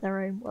back to their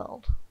own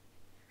world,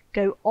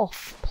 go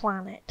off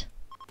planet.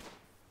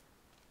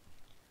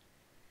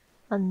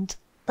 And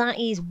that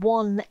is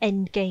one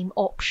endgame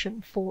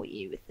option for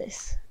you with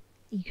this.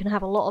 You can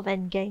have a lot of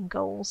endgame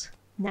goals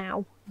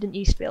now. Didn't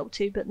used to be able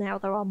to, but now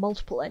there are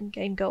multiple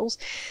endgame goals.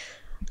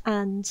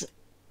 And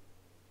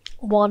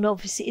one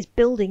obviously is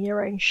building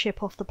your own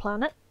ship off the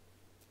planet.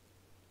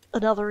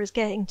 Another is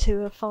getting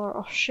to a far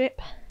off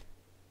ship.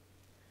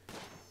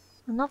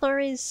 Another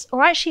is,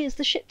 or actually is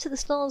the Ship to the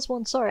Stars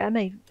one, sorry, I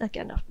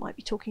might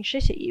be talking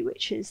shit at you,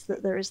 which is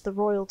that there is the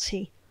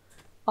royalty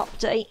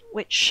update,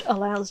 which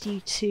allows you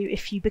to,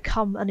 if you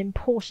become an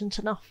important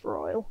enough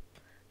royal,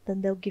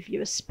 then they'll give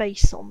you a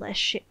space on their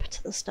Ship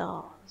to the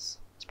Stars.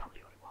 That's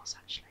probably what it was,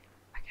 actually.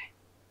 Okay.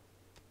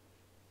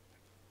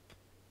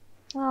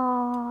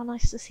 Ah,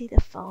 nice to see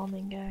the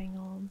farming going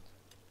on.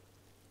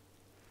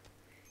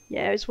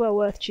 Yeah, it's well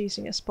worth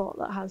choosing a spot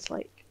that has,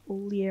 like,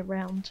 all year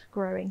round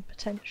growing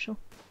potential.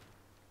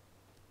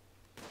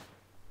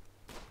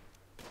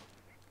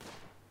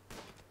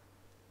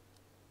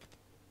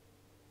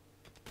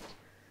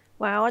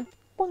 Wow, I'm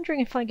wondering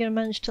if I'm going to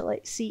manage to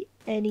like see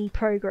any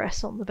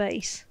progress on the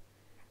base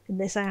in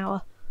this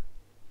hour.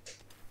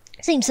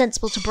 It seems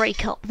sensible to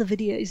break up the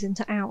videos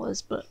into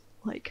hours, but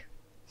like,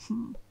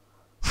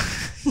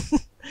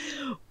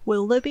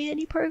 will there be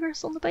any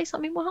progress on the base? I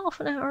mean, we're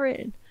half an hour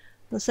in.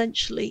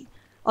 Essentially,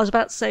 I was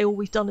about to say all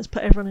we've done is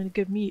put everyone in a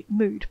good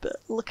mood, but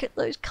look at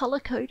those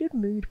colour-coded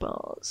mood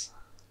bars.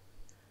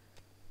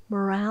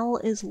 Morale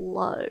is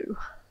low.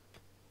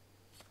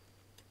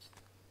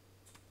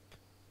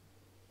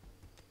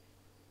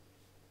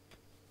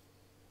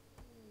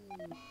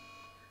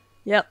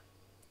 Yep.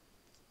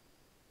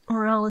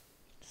 Morale is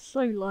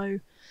so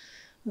low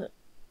that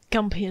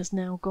Gumpy has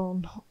now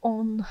gone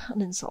on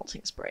an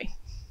insulting spree.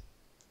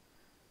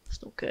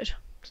 It's not good.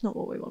 It's not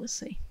what we want to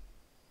see.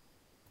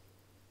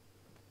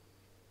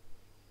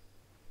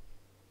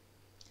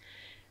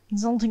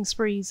 Insulting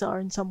sprees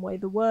are in some way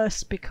the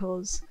worst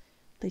because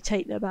they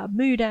take their bad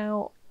mood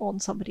out on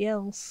somebody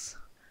else.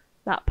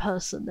 That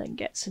person then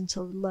gets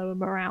into lower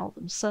morale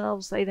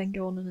themselves. They then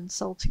go on an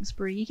insulting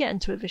spree. You get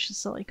into a vicious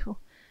cycle.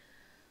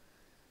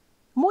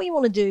 And what you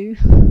want to do,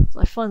 as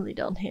I've finally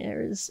done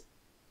here, is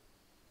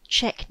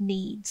check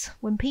needs.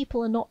 When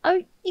people are not...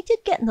 Oh, he did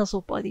get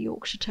nuzzled by the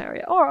Yorkshire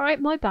Terrier.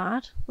 Alright, my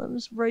bad.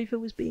 Rover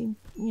was being,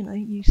 you know,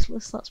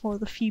 useless. That's one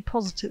of the few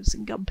positives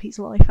in Gumpy's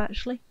life,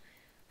 actually.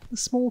 The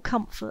small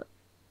comfort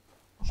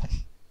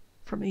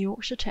from a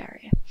Yorkshire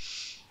Terrier.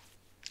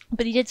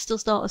 But he did still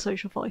start a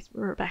social fight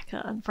with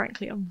Rebecca, and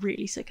frankly I'm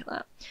really sick of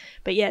that.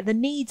 But yeah, the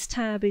needs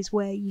tab is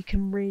where you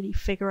can really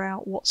figure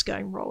out what's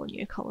going wrong in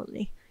your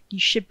colony. You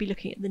should be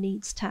looking at the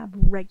needs tab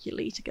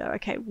regularly to go,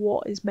 okay,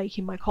 what is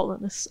making my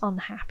colonists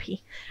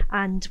unhappy?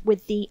 And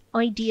with the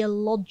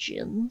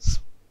ideologians,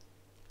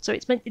 so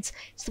it's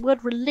the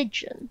word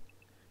religion,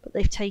 but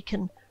they've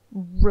taken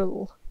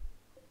rule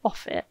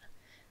off it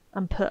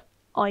and put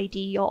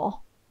ideo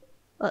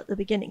at the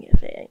beginning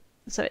of it.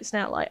 So it's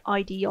now like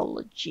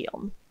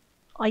ideologion.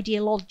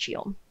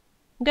 Ideologion.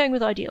 I'm going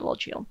with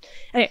ideologion.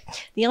 Anyway,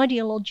 the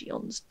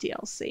ideologions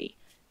DLC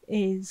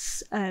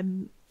is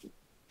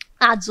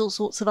adds all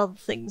sorts of other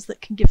things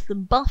that can give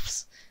them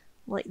buffs,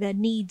 like their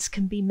needs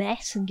can be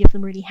met and give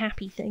them really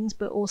happy things,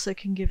 but also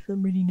can give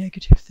them really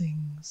negative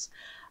things.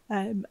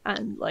 And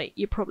like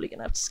you're probably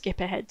gonna have to skip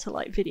ahead to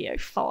like video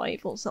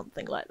 5 or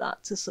something like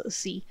that to sort of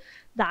see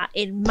that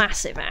in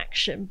massive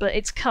action, but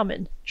it's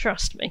coming,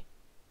 trust me.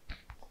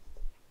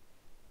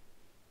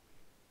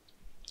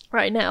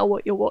 Right now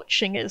what you're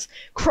watching is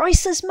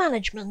Crisis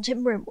Management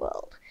in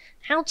Rimworld.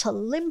 How to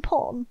limp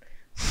on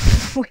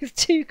with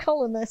 2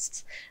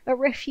 colonists, a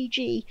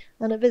refugee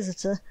and a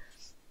visitor,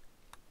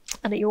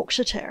 and a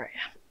Yorkshire Terrier.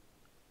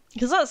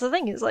 Because that's the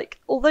thing, is like,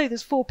 although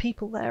there's 4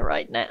 people there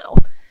right now,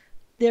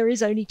 there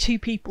is only 2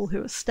 people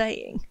who are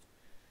staying.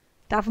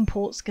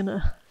 Davenport's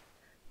gonna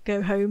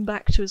go home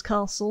back to his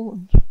castle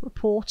and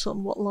report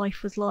on what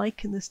life was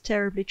like in this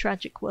terribly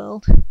tragic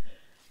world.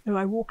 Oh,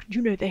 I walked,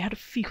 you know, they had a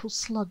fecal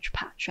sludge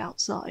patch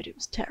outside, it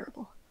was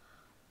terrible.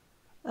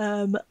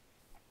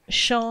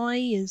 Shy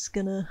is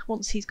gonna,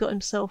 once he's got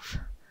himself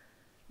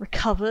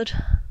recovered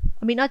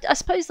I mean, I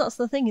suppose that's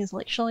the thing, is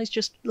like Shy's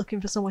just looking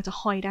for somewhere to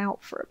hide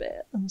out for a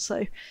bit, and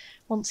so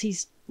once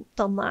he's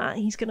done that,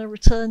 he's going to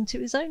return to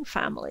his own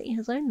family,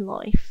 his own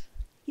life.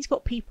 He's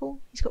got people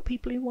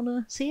who want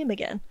to see him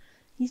again.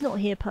 He's not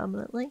here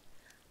permanently.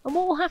 And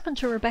what will happen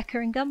to Rebecca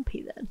and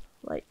Gumpy then?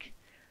 Like,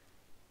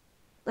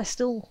 they're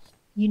still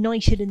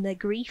united in their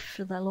grief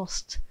for their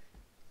lost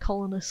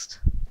colonist,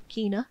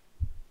 Kina,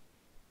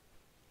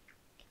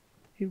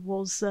 who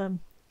was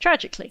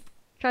tragically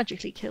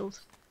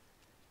killed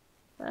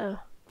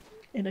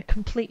in a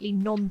completely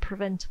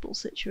non-preventable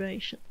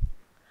situation.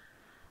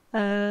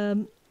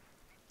 They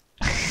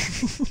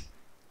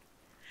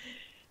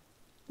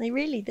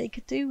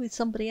could do with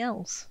somebody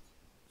else.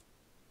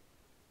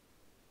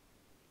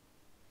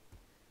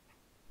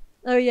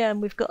 Oh yeah,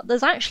 and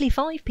there's actually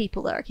 5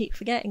 people there, I keep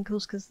forgetting,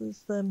 because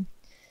there's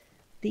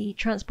the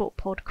transport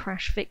pod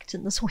crash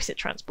victim. There's always a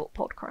transport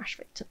pod crash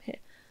victim here.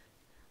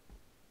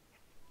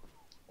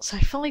 So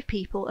 5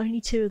 people,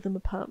 only 2 of them are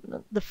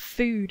permanent. The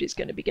food is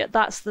going to be good.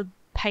 That's the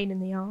pain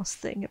in the arse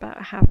thing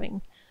about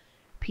having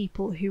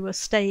people who are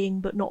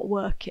staying but not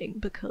working,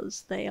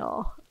 because they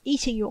are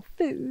eating your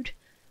food,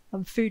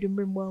 and food in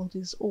Rimworld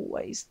is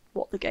always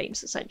what the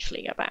game's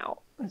essentially about.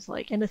 It's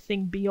like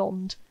anything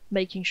beyond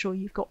making sure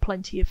you've got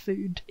plenty of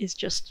food is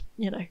just,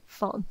 you know,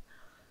 fun.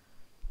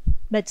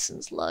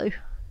 Medicine's low.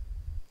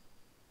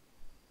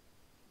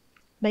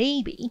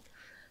 Maybe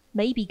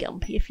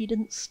Gumpy, if you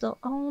didn't stop.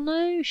 Oh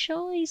no,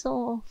 Shy's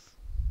off.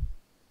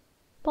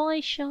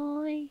 Bye,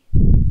 Shy.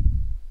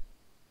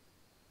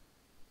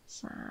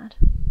 Sad.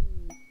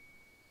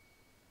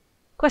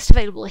 Quest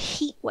available, a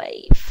heat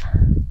wave.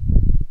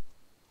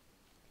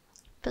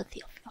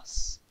 Filthy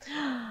obvious.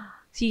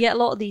 So you get a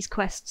lot of these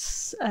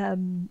quests,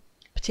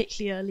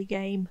 particularly early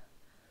game,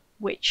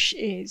 which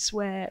is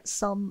where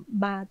some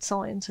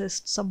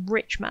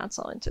rich mad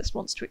scientist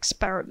wants to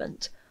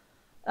experiment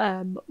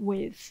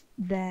with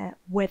their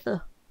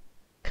weather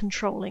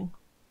controlling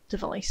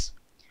device.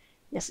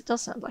 Yes, it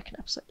does sound like an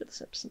episode of The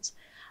Simpsons.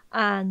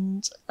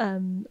 And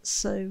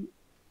so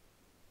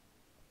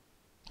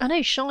I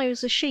know Shy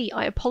was a she.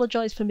 I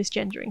apologise for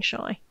misgendering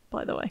Shy,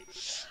 by the way.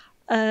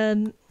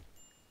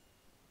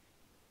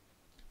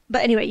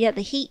 But anyway, yeah,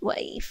 the heat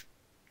wave.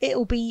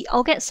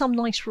 I'll get some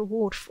nice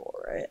reward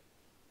for it.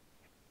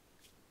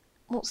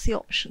 What's the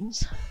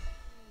options?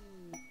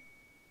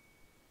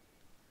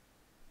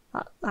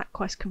 That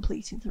quest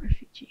completing the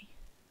refugee.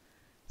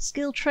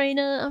 Skill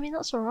trainer, I mean,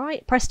 that's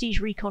alright. Prestige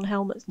recon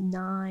helmet's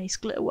nice.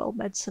 Glitter world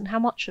medicine, how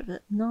much of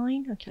it?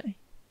 9? Okay.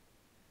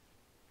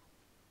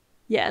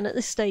 Yeah, and at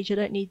this stage I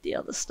don't need the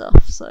other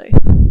stuff, so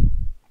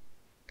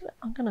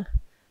I'm gonna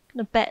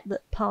bet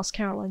that past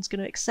Caroline's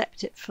gonna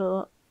accept it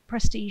for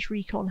prestige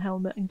recon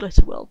helmet and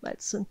glitter world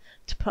medicine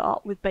to put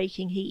up with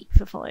baking heat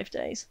for 5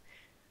 days.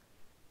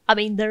 I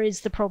mean, there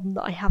is the problem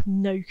that I have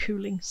no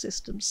cooling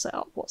system set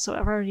up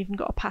whatsoever. I haven't even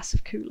got a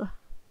passive cooler.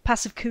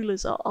 Passive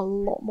coolers are a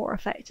lot more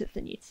effective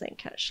than you'd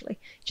think, actually.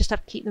 You just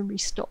have to keep them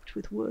restocked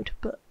with wood,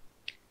 but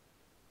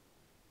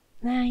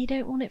nah, you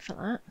don't want it for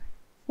that.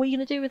 What are you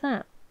going to do with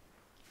that?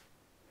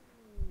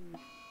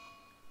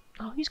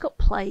 Oh, who's got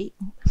plague?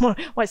 Well,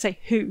 I say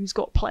who's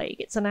got plague.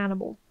 It's an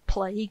animal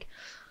plague.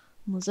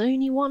 And there's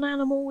only one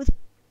animal with...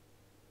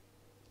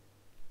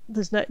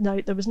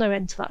 There was no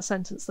end to that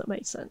sentence that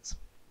made sense.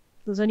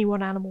 There's only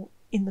one animal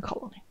in the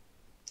colony.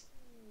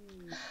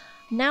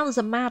 Now there's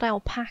a mad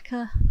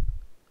alpaca.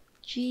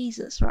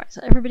 Jesus, right,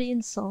 so everybody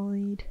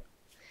inside.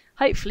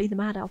 Hopefully the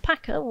mad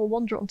alpaca will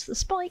wander onto the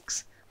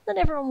spikes, then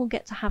everyone will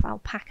get to have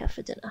alpaca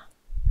for dinner.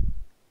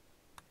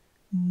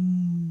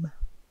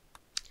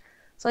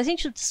 So I seem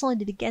to have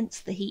decided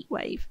against the heat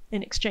wave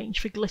in exchange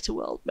for glitter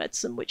world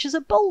medicine, which is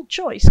a bold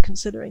choice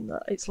considering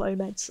that it's low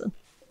medicine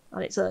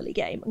and it's early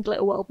game, and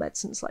glitter world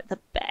medicine's like the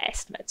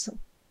best medicine.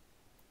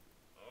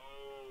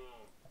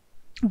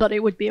 But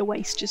it would be a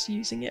waste just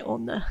using it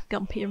on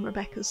Gumpy and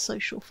Rebecca's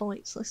social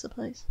fights, I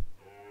suppose.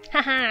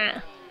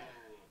 Haha!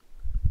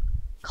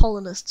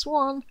 Colonists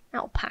 1,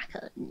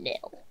 alpaca 0.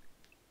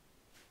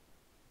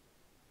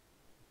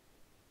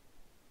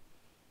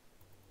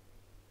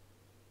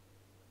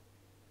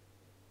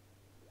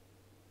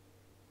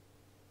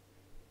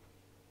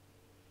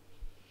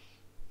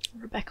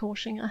 Rebecca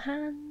washing her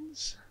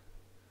hands.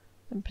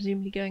 And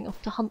presumably going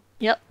off to hunt.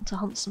 Yep, to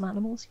hunt some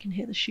animals. You can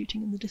hear the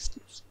shooting in the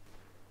distance.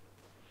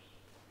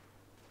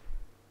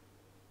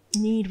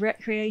 Need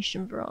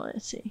recreation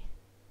variety.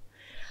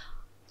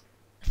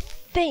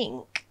 I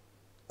think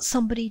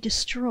somebody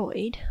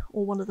destroyed,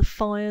 or one of the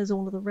fires or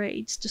one of the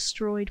raids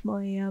destroyed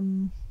my,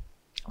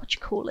 what do you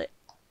call it?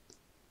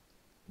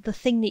 The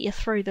thing that you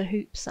throw the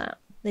hoops at.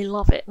 They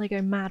love it. They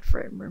go mad for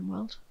it in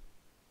Rimworld.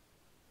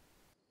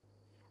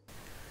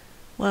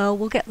 Well,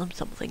 we'll get them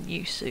something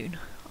new soon,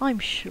 I'm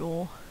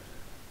sure.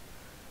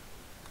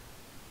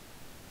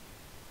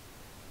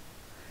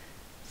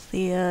 It's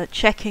the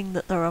checking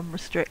that they're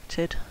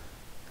unrestricted.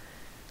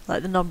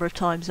 Like the number of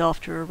times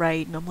after a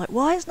raid, and I'm like,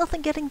 why is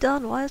nothing getting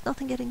done? Why is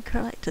nothing getting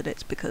collected?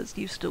 It's because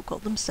you've still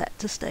got them set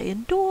to stay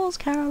indoors,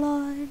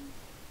 Caroline.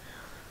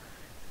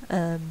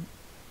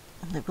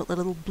 And they've got the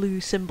little blue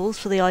symbols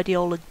for the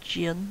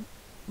ideologian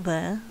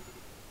there.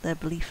 Their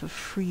belief of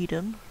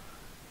freedom.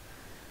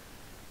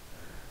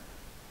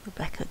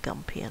 Rebecca,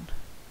 Gumpy and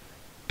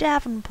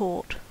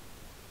Davenport.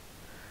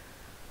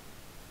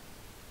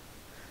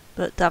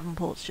 But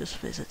Davenport's just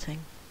visiting.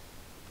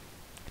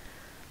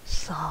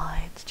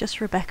 Sides,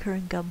 just Rebecca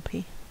and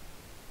Gumpy.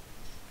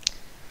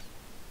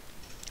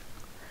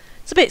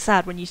 It's a bit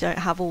sad when you don't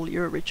have all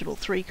your original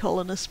 3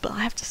 colonists, but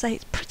I have to say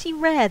it's pretty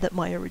rare that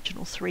my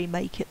original 3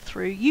 make it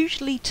through.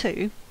 Usually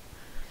 2.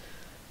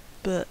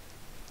 But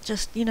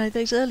just, you know,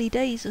 those early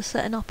days of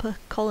setting up a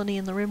colony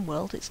in the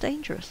Rimworld, it's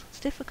dangerous. It's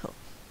difficult.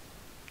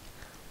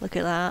 Look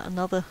at that,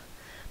 another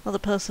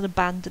person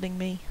abandoning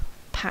me.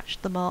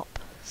 Patched them up,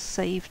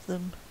 saved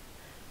them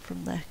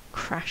from their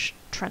crashed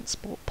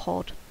transport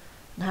pod.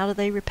 And how do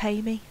they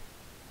repay me?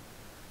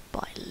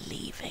 By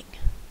leaving.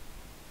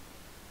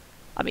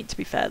 I mean, to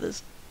be fair,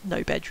 there's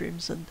no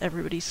bedrooms and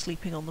everybody's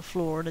sleeping on the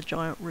floor in a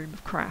giant room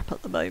of crap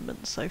at the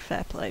moment, so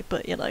fair play.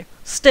 But, you know,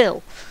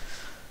 still,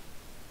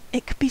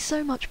 it could be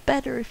so much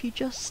better if you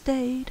just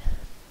stayed.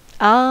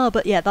 Ah,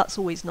 but yeah, that's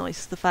always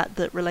nice, the fact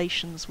that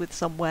relations with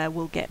somewhere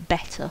will get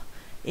better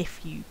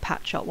if you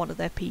patch up one of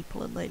their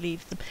people and they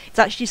leave them. It's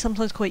actually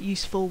sometimes quite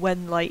useful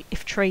when, like,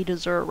 if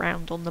traders are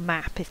around on the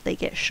map, if they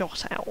get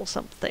shot at or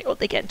something, or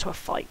they get into a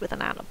fight with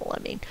an animal, I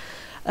mean,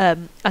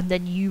 and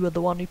then you are the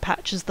one who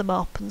patches them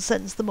up and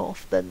sends them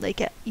off, then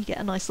you get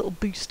a nice little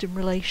boost in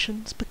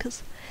relations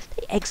because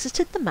they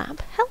exited the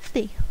map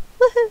healthy.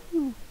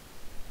 Woohoo!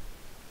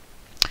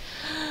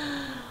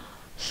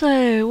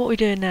 So, what are we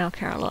doing now,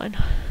 Caroline?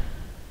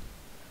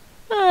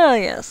 Ah,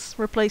 yes,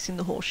 replacing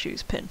the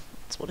horseshoes pin.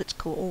 That's what it's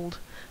called,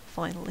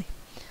 finally.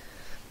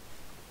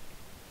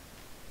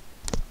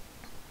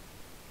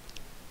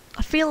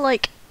 I feel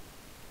like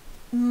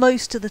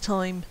most of the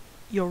time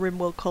your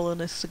Rimworld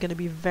colonists are going to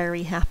be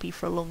very happy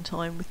for a long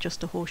time with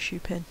just a horseshoe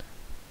pin.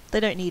 They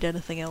don't need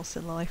anything else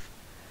in life.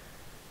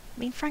 I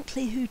mean,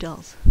 frankly, who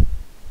does?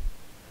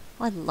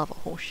 I love a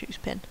horseshoes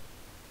pin.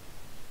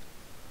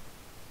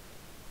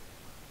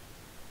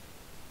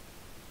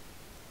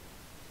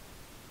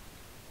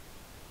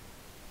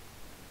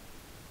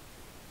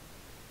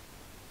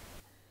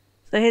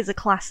 So here's a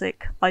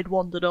classic. I'd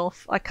wandered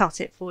off. I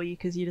cut it for you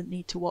because you didn't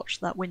need to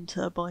watch that wind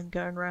turbine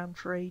going around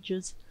for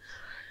ages.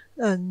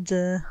 And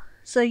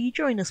so you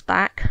join us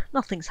back.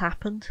 Nothing's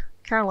happened.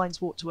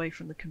 Caroline's walked away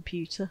from the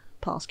computer.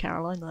 Past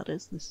Caroline, that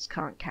is. This is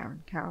current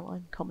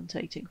Caroline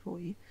commentating for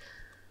you.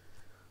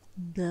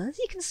 And as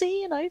you can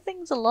see, you know,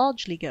 things are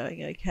largely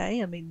going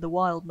okay. I mean, the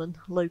Wildman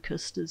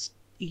Locust is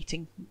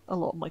eating a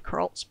lot of my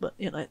crops, but,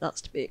 you know, that's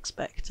to be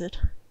expected.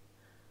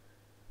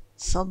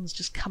 Sun's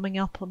just coming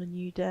up on a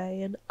new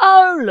day, and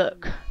oh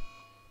look!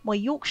 My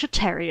Yorkshire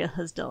Terrier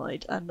has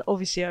died, and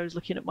obviously I was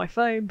looking at my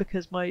phone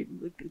because past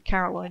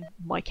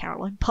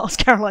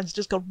Caroline's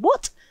just gone,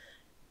 what?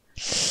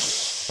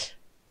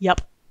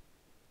 Yup.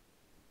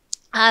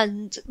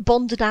 And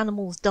bonded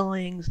animals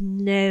dying's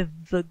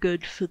never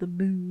good for the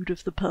mood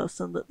of the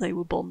person that they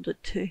were bonded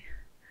to.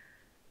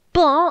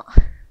 But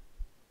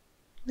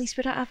at least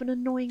we don't have an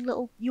annoying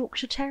little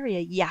Yorkshire Terrier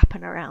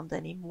yapping around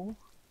anymore.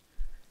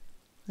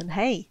 And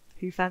hey,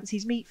 who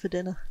fancies meat for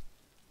dinner?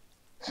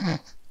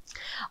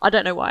 I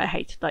don't know why I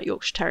hated that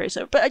Yorkshire Terrier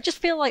so, but I just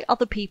feel like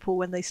other people,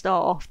 when they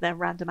start off, their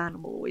random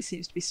animal always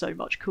seems to be so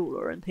much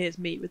cooler, and here's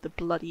me with the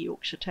bloody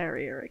Yorkshire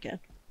Terrier again.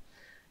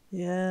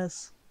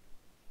 Yes.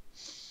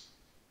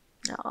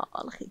 Oh,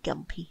 look at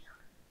Gumpy.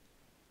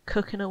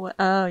 Cooking away.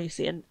 Oh, you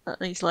see, and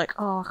he's like,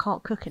 oh, I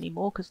can't cook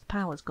anymore because the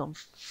power's gone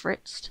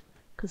fritzed,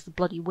 because the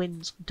bloody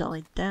wind's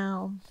died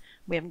down.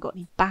 We haven't got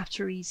any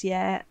batteries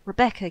yet.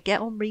 Rebecca,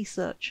 get on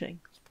researching.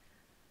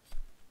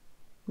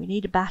 We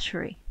need a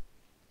battery.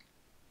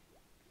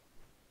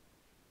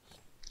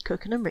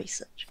 Cooking and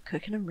research.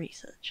 Cooking and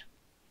research.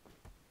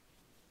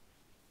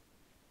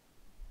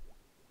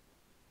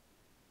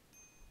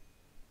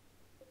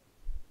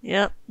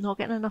 Yep, not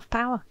getting enough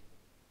power.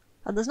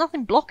 And there's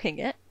nothing blocking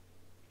it.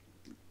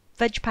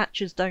 Veg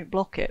patches don't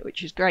block it,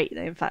 which is great.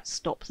 They in fact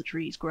stop the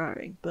trees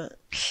growing, but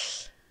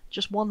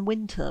just one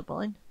wind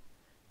turbine.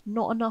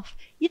 Not enough.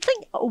 You'd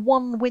think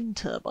one wind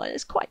turbine,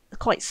 it's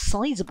quite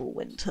sizable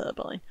wind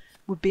turbine,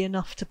 would be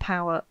enough to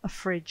power a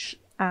fridge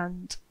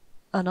and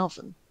an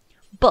oven.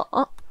 But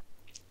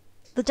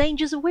the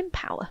dangers of wind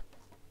power.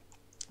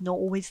 Not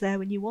always there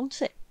when you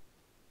want it.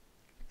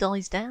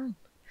 Dies down.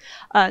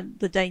 And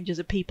the dangers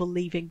of people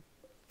leaving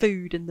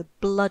food in the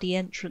bloody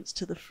entrance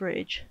to the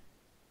fridge.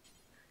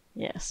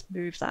 Yes,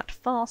 move that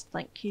fast,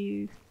 thank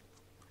you.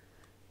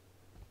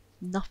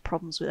 Enough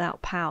problems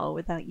without power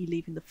without you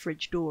leaving the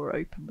fridge door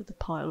open with a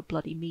pile of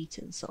bloody meat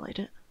inside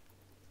it.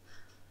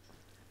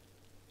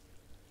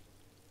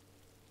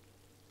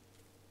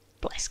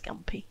 Bless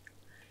Gumpy.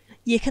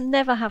 You can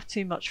never have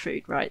too much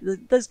food, right?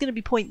 There's going to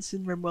be points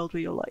in Rimworld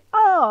where you're like,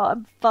 oh,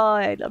 I'm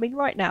fine. I mean,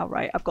 right now,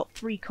 right, I've got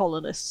 3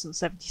 colonists and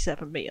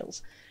 77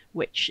 meals,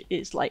 which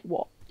is like,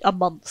 what, a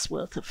month's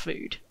worth of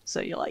food.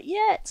 So you're like,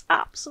 yeah, it's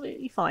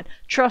absolutely fine.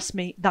 Trust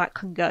me, that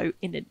can go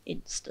in an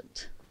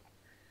instant.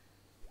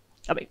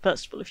 I mean,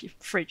 first of all, if your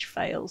fridge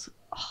fails,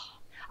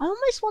 I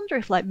almost wonder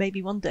if, like,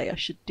 maybe one day I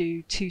should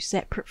do 2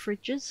 separate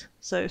fridges.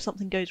 So if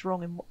something goes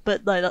wrong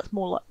but no, that's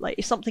more like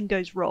if something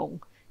goes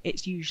wrong,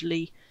 it's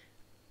usually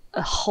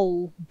a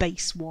whole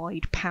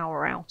base-wide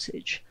power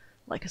outage,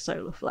 like a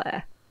solar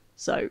flare.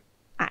 So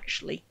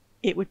actually,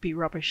 it would be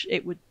rubbish.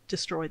 It would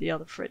destroy the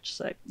other fridge.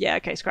 So yeah,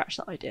 okay, scratch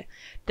that idea.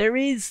 There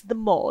is the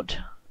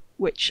mod,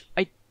 which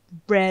I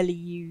rarely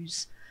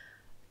use,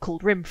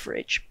 called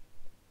RimFridge.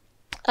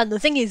 And the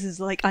thing is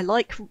like, I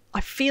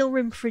feel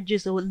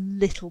RimFridges are a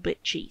little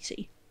bit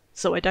cheaty,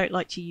 so I don't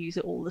like to use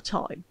it all the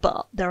time.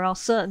 But there are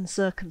certain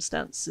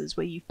circumstances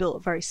where you've built a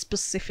very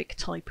specific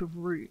type of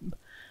room,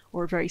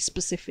 or a very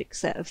specific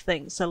set of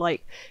things. So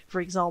like,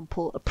 for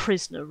example, a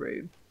prisoner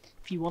room.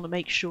 If you want to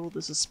make sure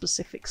there's a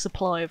specific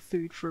supply of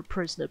food for a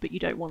prisoner, but you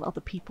don't want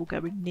other people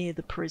going near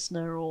the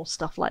prisoner or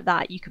stuff like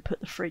that, you could put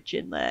the fridge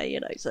in there, you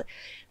know. So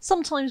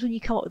sometimes when you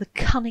come up with a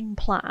cunning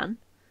plan,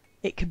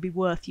 it can be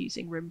worth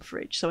using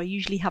RimFridge. So I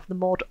usually have the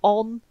mod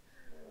on.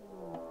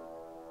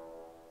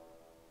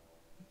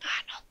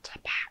 Manhunter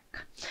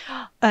pack.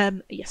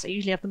 Yes, I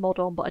usually have the mod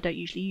on, but I don't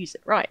usually use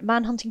it. Right,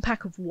 manhunting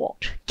pack of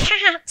what?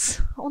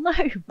 Cats! Oh no,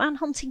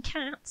 manhunting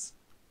cats.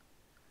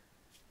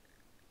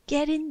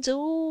 Get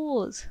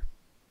indoors.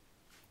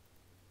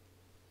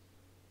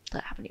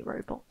 Don't have any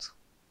robots.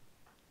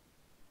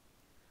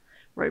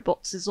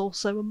 Robots is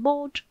also a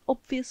mod,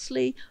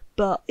 obviously,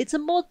 but it's a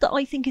mod that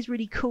I think is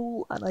really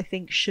cool and I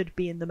think should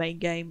be in the main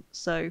game,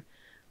 so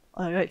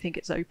I don't think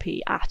it's OP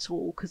at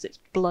all because it's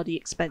bloody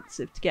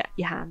expensive to get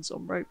your hands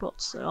on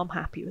robots, so I'm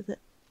happy with it.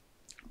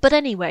 But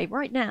anyway,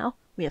 right now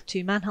we have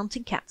 2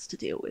 man-hunting cats to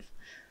deal with.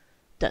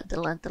 Dun,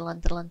 dun, dun, dun,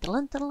 dun,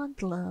 dun, dun,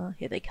 dun.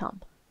 Here they come.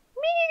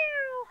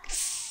 Meow!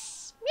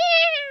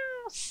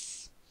 Meow!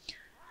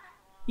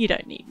 You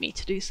don't need me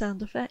to do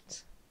sound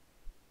effects.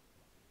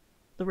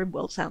 The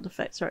Rimworld sound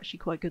effects are actually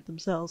quite good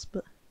themselves,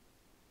 but...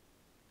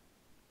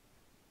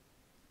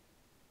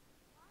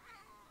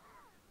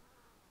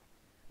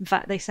 in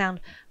fact, they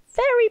sound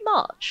very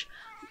much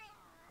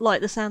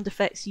like the sound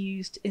effects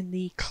used in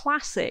the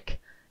classic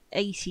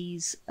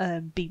 80s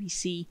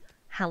BBC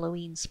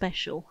Halloween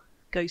special,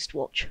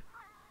 Ghostwatch.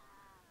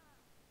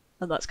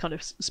 And that's kind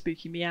of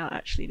spooking me out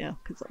actually now,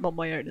 because I'm on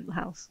my own in the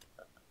house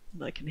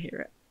and I can hear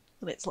it.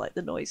 And it's like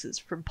the noises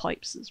from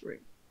Pipes' room.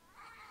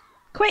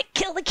 Quick,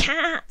 kill the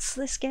cats!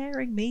 They're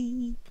scaring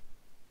me!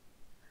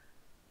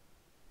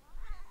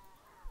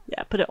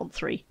 Yeah, put it on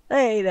 3.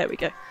 Hey, there we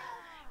go.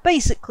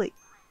 Basically...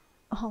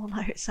 oh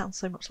no, it sounds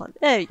so much like...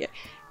 there you go.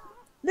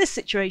 In this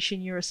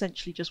situation, you're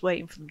essentially just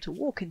waiting for them to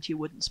walk into your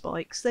wooden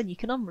spikes, then you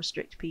can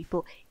unrestrict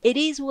people. It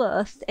is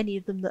worth any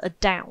of them that are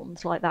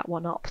downed, like that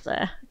one up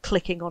there,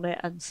 clicking on it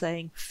and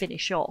saying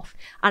finish off.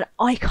 And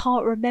I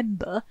can't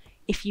remember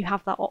if you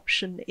have that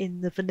option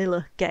in the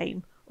vanilla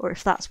game, or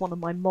if that's one of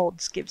my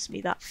mods gives me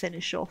that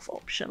finish off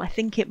option. I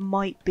think it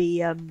might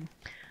be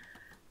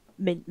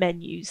Mint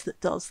Menus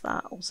that does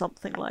that, or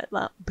something like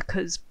that,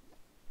 because...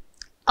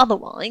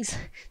 otherwise,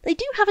 they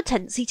do have a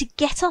tendency to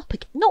get up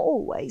again. Not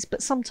always,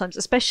 but sometimes,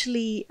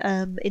 especially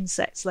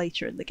insects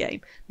later in the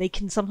game, they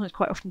can sometimes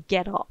quite often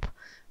get up.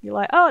 You're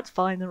like, oh, it's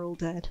fine, they're all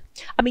dead.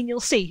 I mean,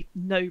 you'll see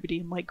nobody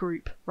in my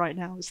group right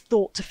now has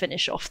thought to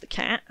finish off the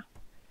cat.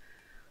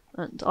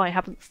 And I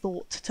haven't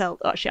thought to tell...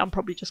 actually, I'm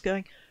probably just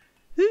going,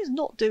 who's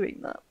not doing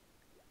that?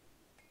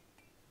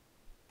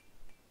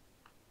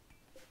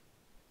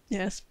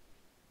 Yes.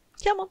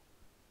 Come on.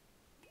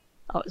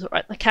 Oh, it's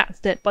alright, the cat's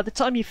dead. By the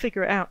time you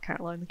figure it out,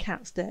 Caroline, the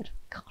cat's dead.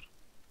 God.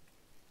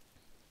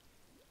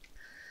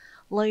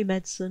 Low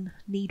medicine,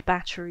 need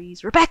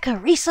batteries. Rebecca,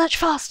 research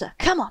faster!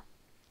 Come on!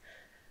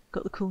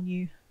 Got the cool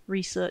new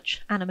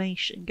research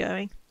animation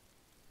going.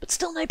 But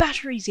still no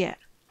batteries yet.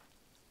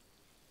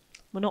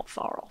 We're not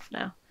far off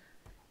now.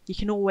 You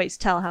can always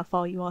tell how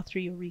far you are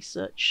through your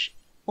research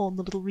on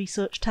the little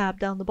research tab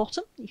down the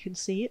bottom. You can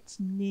see it's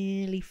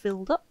nearly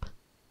filled up.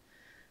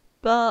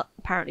 But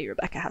apparently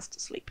Rebecca has to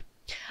sleep.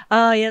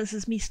 Yeah, this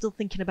is me still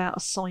thinking about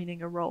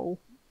assigning a role.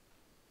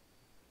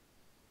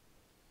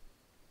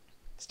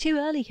 It's too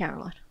early,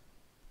 Caroline.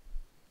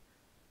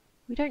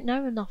 We don't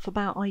know enough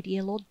about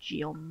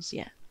ideologions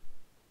yet.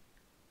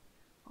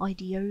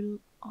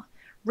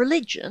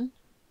 Religion,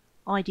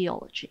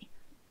 ideology.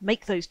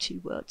 Make those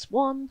 2 words.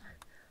 One,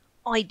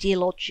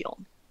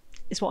 ideologion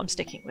is what I'm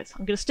sticking with.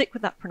 I'm going to stick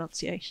with that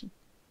pronunciation.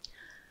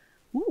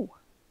 Ooh.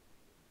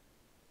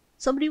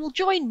 Somebody will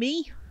join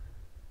me.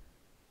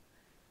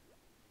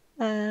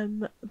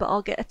 But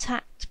I'll get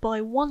attacked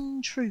by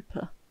 1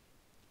 trooper.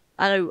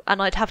 And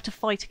I'd have to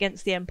fight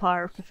against the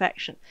Empire of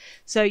Perfection.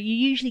 So you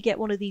usually get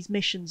one of these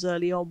missions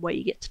early on where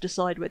you get to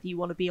decide whether you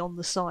want to be on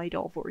the side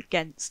of or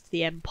against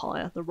the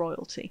Empire, the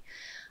royalty.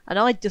 And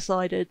I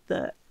decided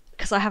that,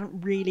 because I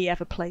haven't really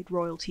ever played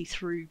royalty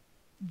through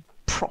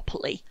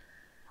properly.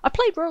 I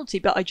played royalty,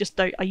 but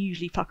I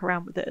usually fuck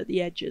around with it at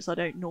the edges. I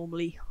don't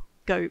normally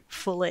go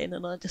full in,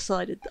 and I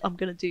decided that I'm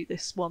going to do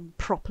this one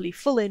properly,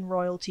 full in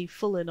royalty,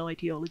 full in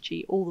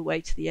ideology, all the way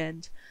to the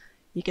end.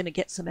 You're going to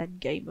get some end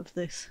game of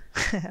this.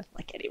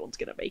 Like anyone's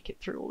going to make it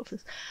through all of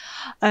this.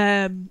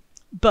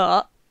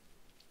 But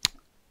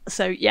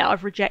so yeah,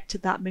 I've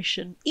rejected that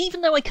mission,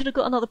 even though I could have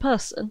got another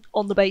person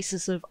on the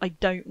basis of I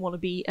don't want to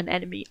be an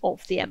enemy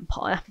of the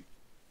Empire.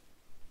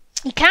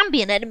 You can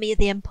be an enemy of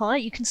the Empire,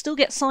 you can still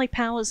get side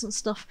powers and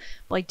stuff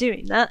by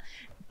doing that,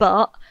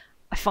 but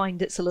I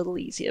find it's a little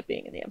easier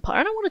being in the Empire.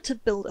 And I wanted to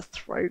build a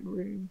throne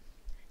room.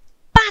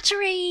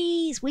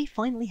 Batteries! We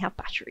finally have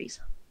batteries.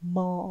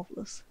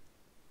 Marvellous.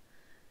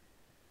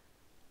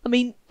 I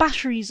mean,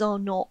 batteries are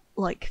not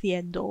like the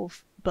end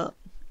of, but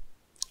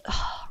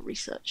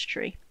research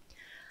tree.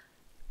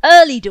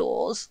 Early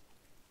doors,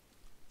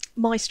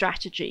 my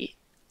strategy,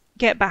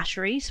 get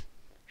batteries,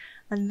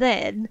 and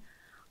then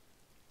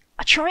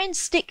I try and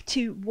stick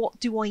to what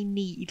do I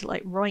need,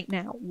 like right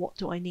now, what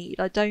do I need?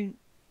 I don't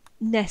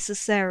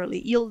necessarily,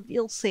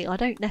 you'll see, I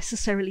don't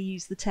necessarily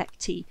use the tech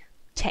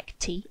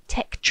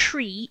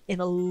tree in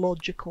a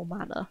logical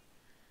manner.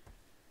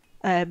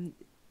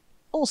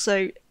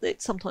 Also,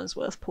 it's sometimes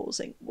worth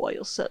pausing while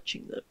you're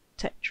searching the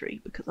tech tree,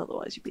 because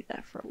otherwise you'll be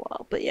there for a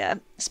while. But yeah,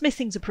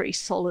 smithing's a pretty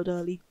solid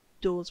early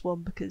doors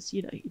one, because,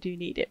 you know, you do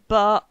need it,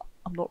 but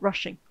I'm not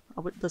rushing.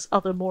 There's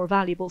other more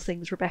valuable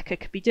things Rebecca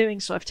could be doing,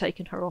 so I've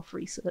taken her off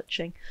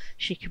researching.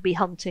 She could be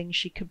hunting,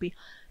 she could be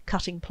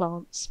cutting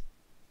plants.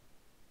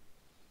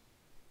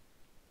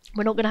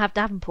 We're not going to have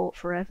Davenport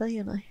forever,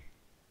 you know.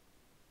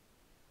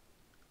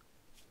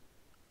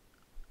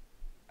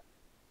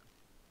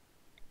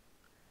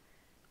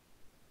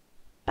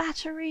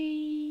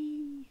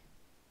 Battery!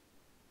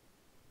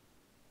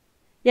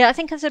 Yeah, I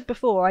think I said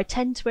before, I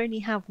tend to only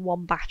have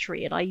one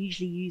battery, and I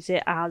usually use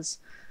it as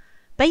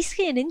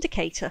basically an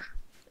indicator.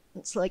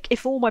 It's like,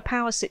 if all my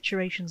power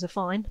situations are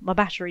fine, my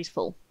battery's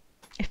full.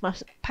 If my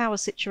power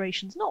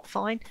situation's not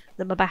fine,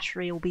 then my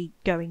battery will be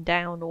going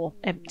down or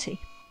empty.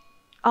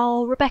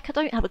 Oh, Rebecca,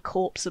 don't have a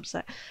corpse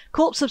obsession.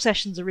 Corpse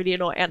obsessions are really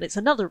annoying, and it's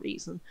another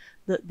reason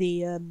that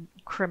the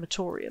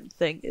crematorium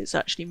thing is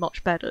actually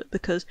much better,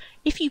 because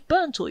if you've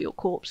burnt all your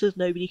corpses,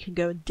 nobody can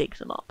go and dig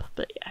them up.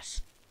 But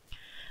yes.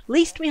 At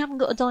least we haven't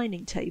got a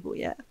dining table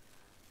yet.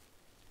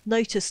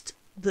 Noticed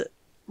that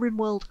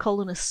Rimworld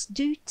colonists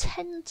do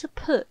tend to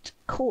put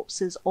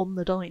corpses on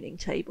the dining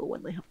table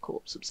when they have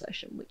corpse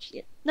obsession, which,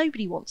 yeah,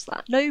 nobody wants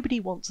that. Nobody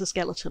wants a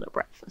skeleton at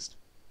breakfast.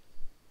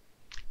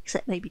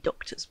 Except maybe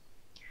doctors.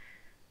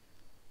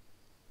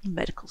 And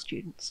medical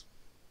students.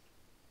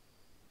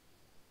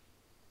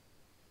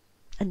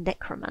 And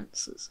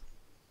necromancers.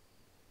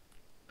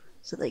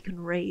 So they can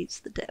raise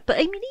the dead. But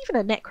I mean, even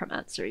a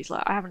necromancer, he's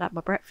like, I haven't had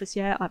my breakfast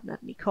yet, I haven't had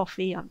any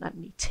coffee, I haven't had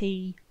any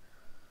tea.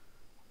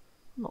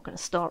 I'm not going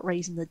to start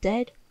raising the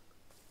dead.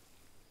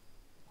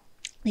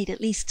 Need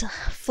at least a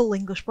full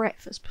English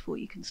breakfast before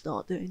you can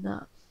start doing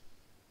that.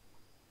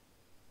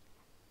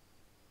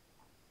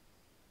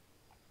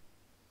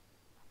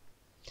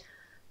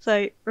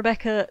 So,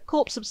 Rebecca,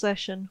 corpse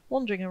obsession,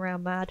 wandering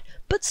around mad,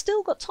 but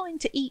still got time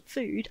to eat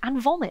food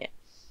and vomit.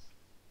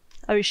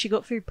 Oh, she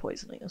got food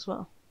poisoning as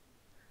well.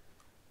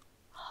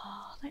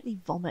 Oh, don't leave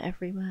vomit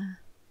everywhere.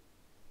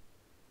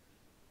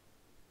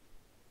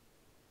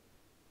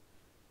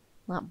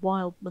 That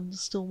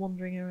wildman's still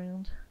wandering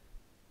around.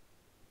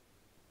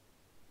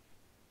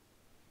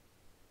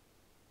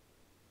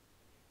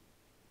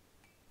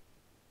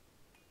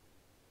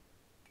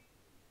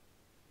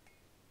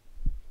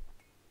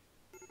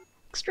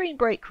 Extreme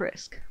break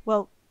risk.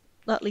 Well,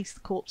 at least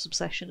the corpse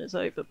obsession is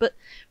over, but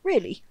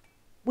really,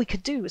 we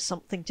could do with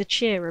something to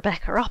cheer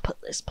Rebecca up at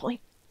this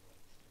point.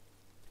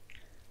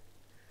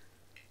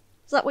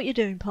 Is that what you're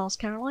doing, past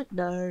Caroline?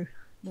 No.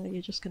 No,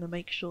 you're just going to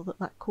make sure that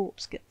that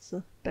corpse gets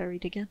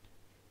buried again.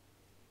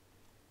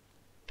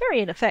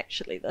 Very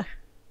ineffectually, though.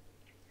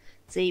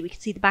 See, we can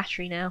see the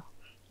battery now.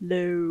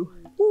 Low.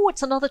 Oh,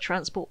 it's another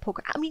transport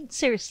program. I mean,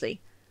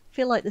 seriously, I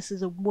feel like this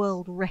is a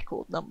world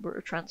record number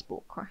of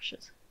transport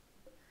crashes.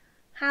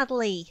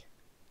 Hadley.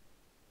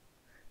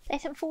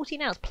 40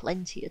 now is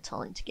plenty of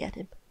time to get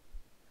him.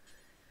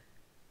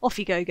 Off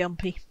you go,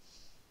 Gumpy.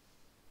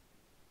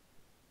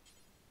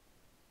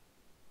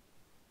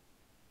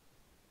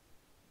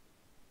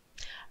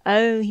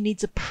 Oh, he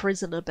needs a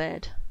prisoner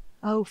bed.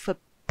 Oh, for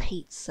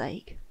Pete's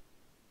sake.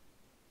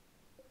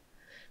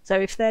 So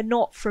if they're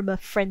not from a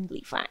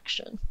friendly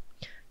faction,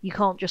 you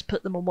can't just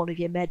put them on one of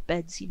your med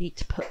beds, you need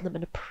to put them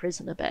in a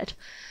prisoner bed.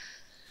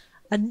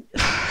 And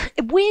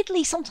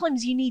weirdly,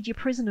 sometimes you need your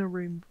prisoner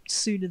room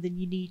sooner than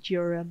you need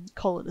your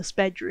colonist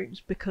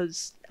bedrooms,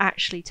 because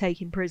actually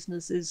taking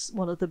prisoners is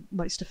one of the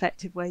most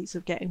effective ways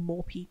of getting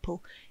more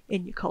people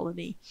in your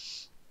colony.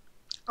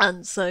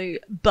 And so,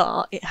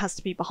 but it has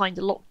to be behind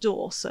a locked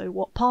door, so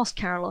what past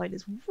Caroline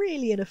is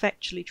really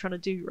ineffectually trying to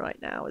do right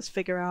now is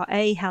figure out,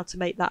 A, how to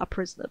make that a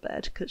prisoner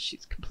bed, because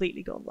she's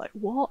completely gone like,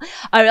 what?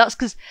 Oh, that's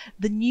because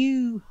the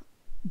new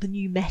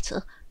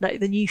meta, no,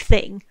 the new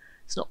thing,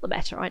 it's not the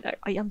meta, I know,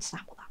 I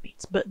understand what that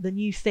means, but the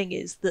new thing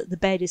is that the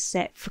bed is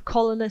set for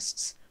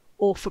colonists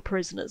or for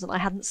prisoners, and I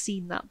hadn't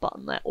seen that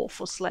button there, or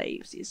for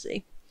slaves, you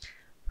see.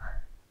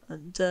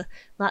 And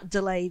that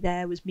delay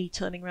there was me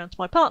turning around to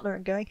my partner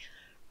and going,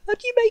 how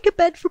do you make a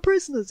bed for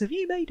prisoners? Have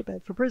you made a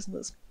bed for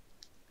prisoners?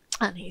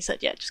 And he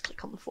said, yeah, just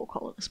click on the for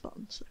colonists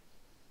button. So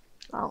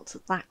That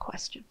answered that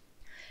question.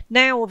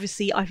 Now,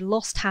 obviously, I've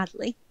lost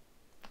Hadley.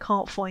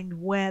 Can't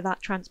find where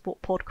that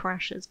transport pod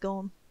crash has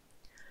gone.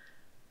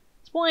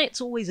 That's why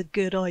it's always a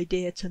good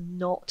idea to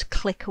not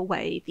click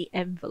away the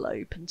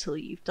envelope until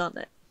you've done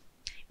it.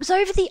 It was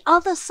over the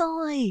other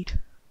side!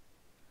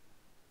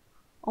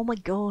 Oh my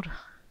god.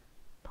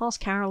 Past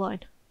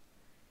Caroline.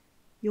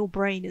 Your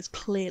brain is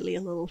clearly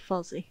a little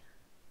fuzzy.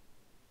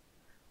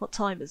 What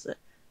time is it?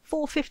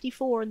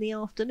 4:54 in the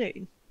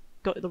afternoon.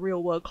 Got the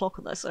real world clock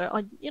on there, so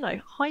I,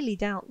 highly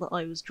doubt that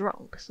I was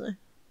drunk, so...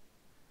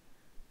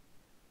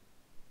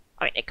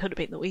 I mean, it could have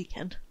been the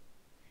weekend.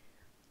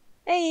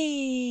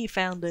 Hey,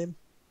 found him.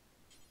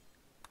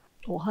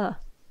 Or her.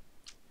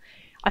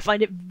 I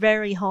find it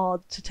very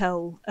hard to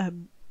tell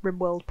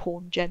Rimworld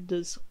porn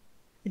genders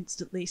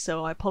instantly,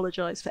 so I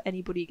apologise for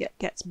anybody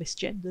gets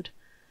misgendered.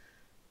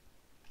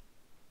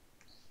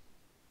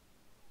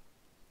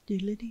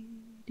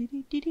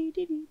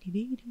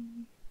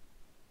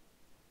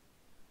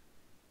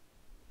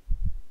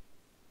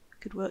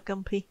 Good work,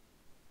 Gumpy.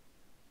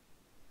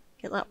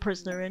 Get that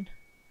prisoner in.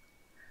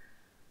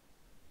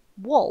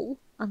 Wall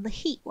and the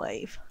heat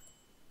wave.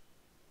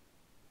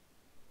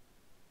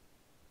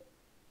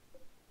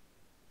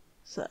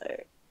 So,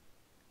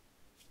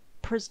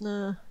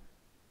 prisoner.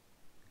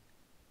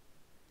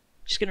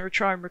 Just going to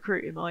try and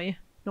recruit him, are you?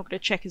 Not going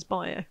to check his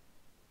bio.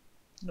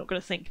 Not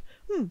going to think,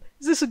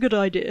 is this a good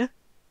idea?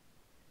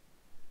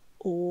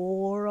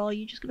 Or are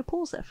you just going to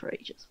pause there for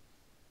ages?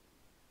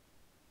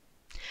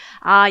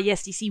 Ah,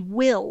 yes, you see,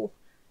 Will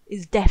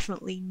is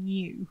definitely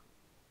new.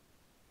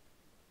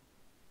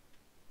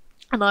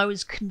 And I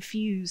was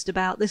confused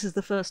about, this is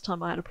the first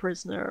time I had a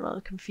prisoner, and I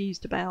was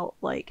confused about,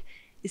 like,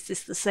 is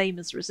this the same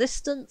as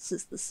resistance?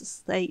 Is this a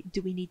state?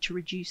 Do we need to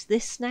reduce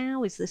this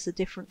now? Is this a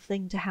different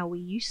thing to how we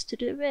used to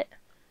do it?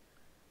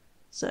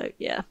 So,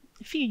 yeah,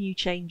 a few new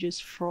changes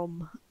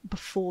from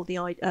before the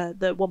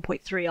 1.3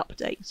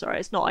 update. Sorry,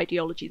 it's not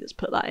Ideology that's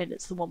put that in,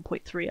 it's the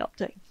 1.3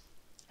 update,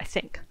 I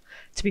think.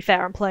 To be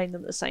fair, I'm playing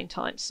them at the same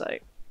time, so...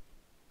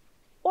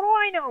 What do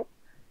I know?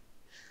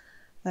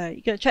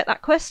 You gonna check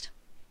that quest?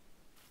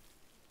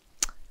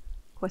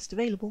 Quest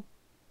available.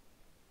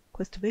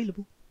 Quest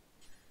available.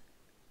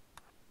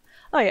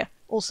 Oh yeah,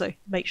 also,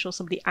 make sure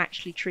somebody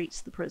actually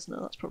treats the prisoner.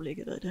 That's probably a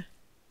good idea.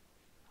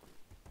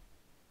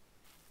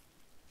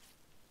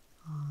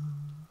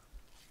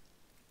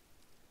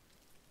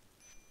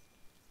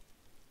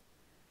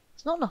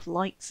 There's not enough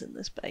lights in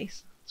this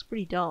base. It's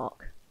pretty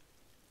dark.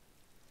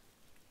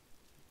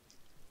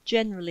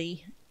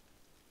 Generally,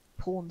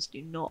 pawns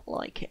do not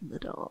like it in the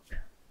dark.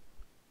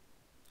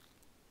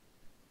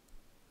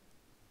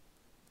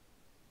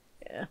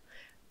 Yeah.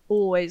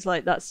 Always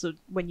like that's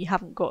when you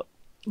haven't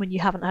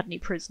had any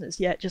prisoners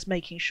yet, just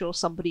making sure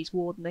somebody's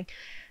wardening.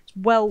 It's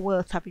well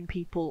worth having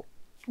people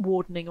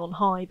wardening on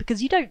high,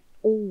 because you don't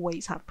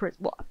always have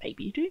prisoners. Well,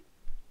 maybe you do.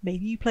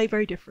 Maybe you play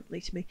very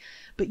differently to me,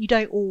 but you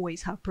don't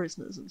always have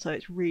prisoners, and so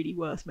it's really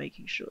worth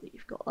making sure that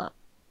you've got that.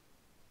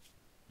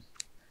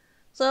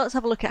 So let's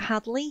have a look at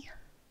Hadley.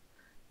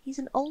 He's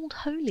an old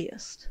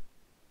holiest.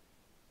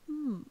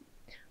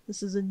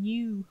 This is a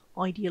new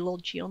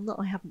ideologion that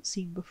I haven't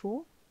seen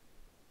before.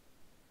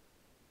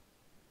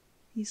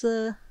 He's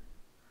a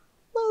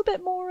little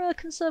bit more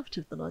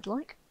conservative than I'd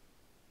like.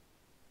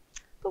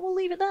 But we'll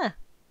leave it there.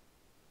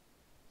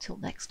 Till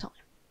next time.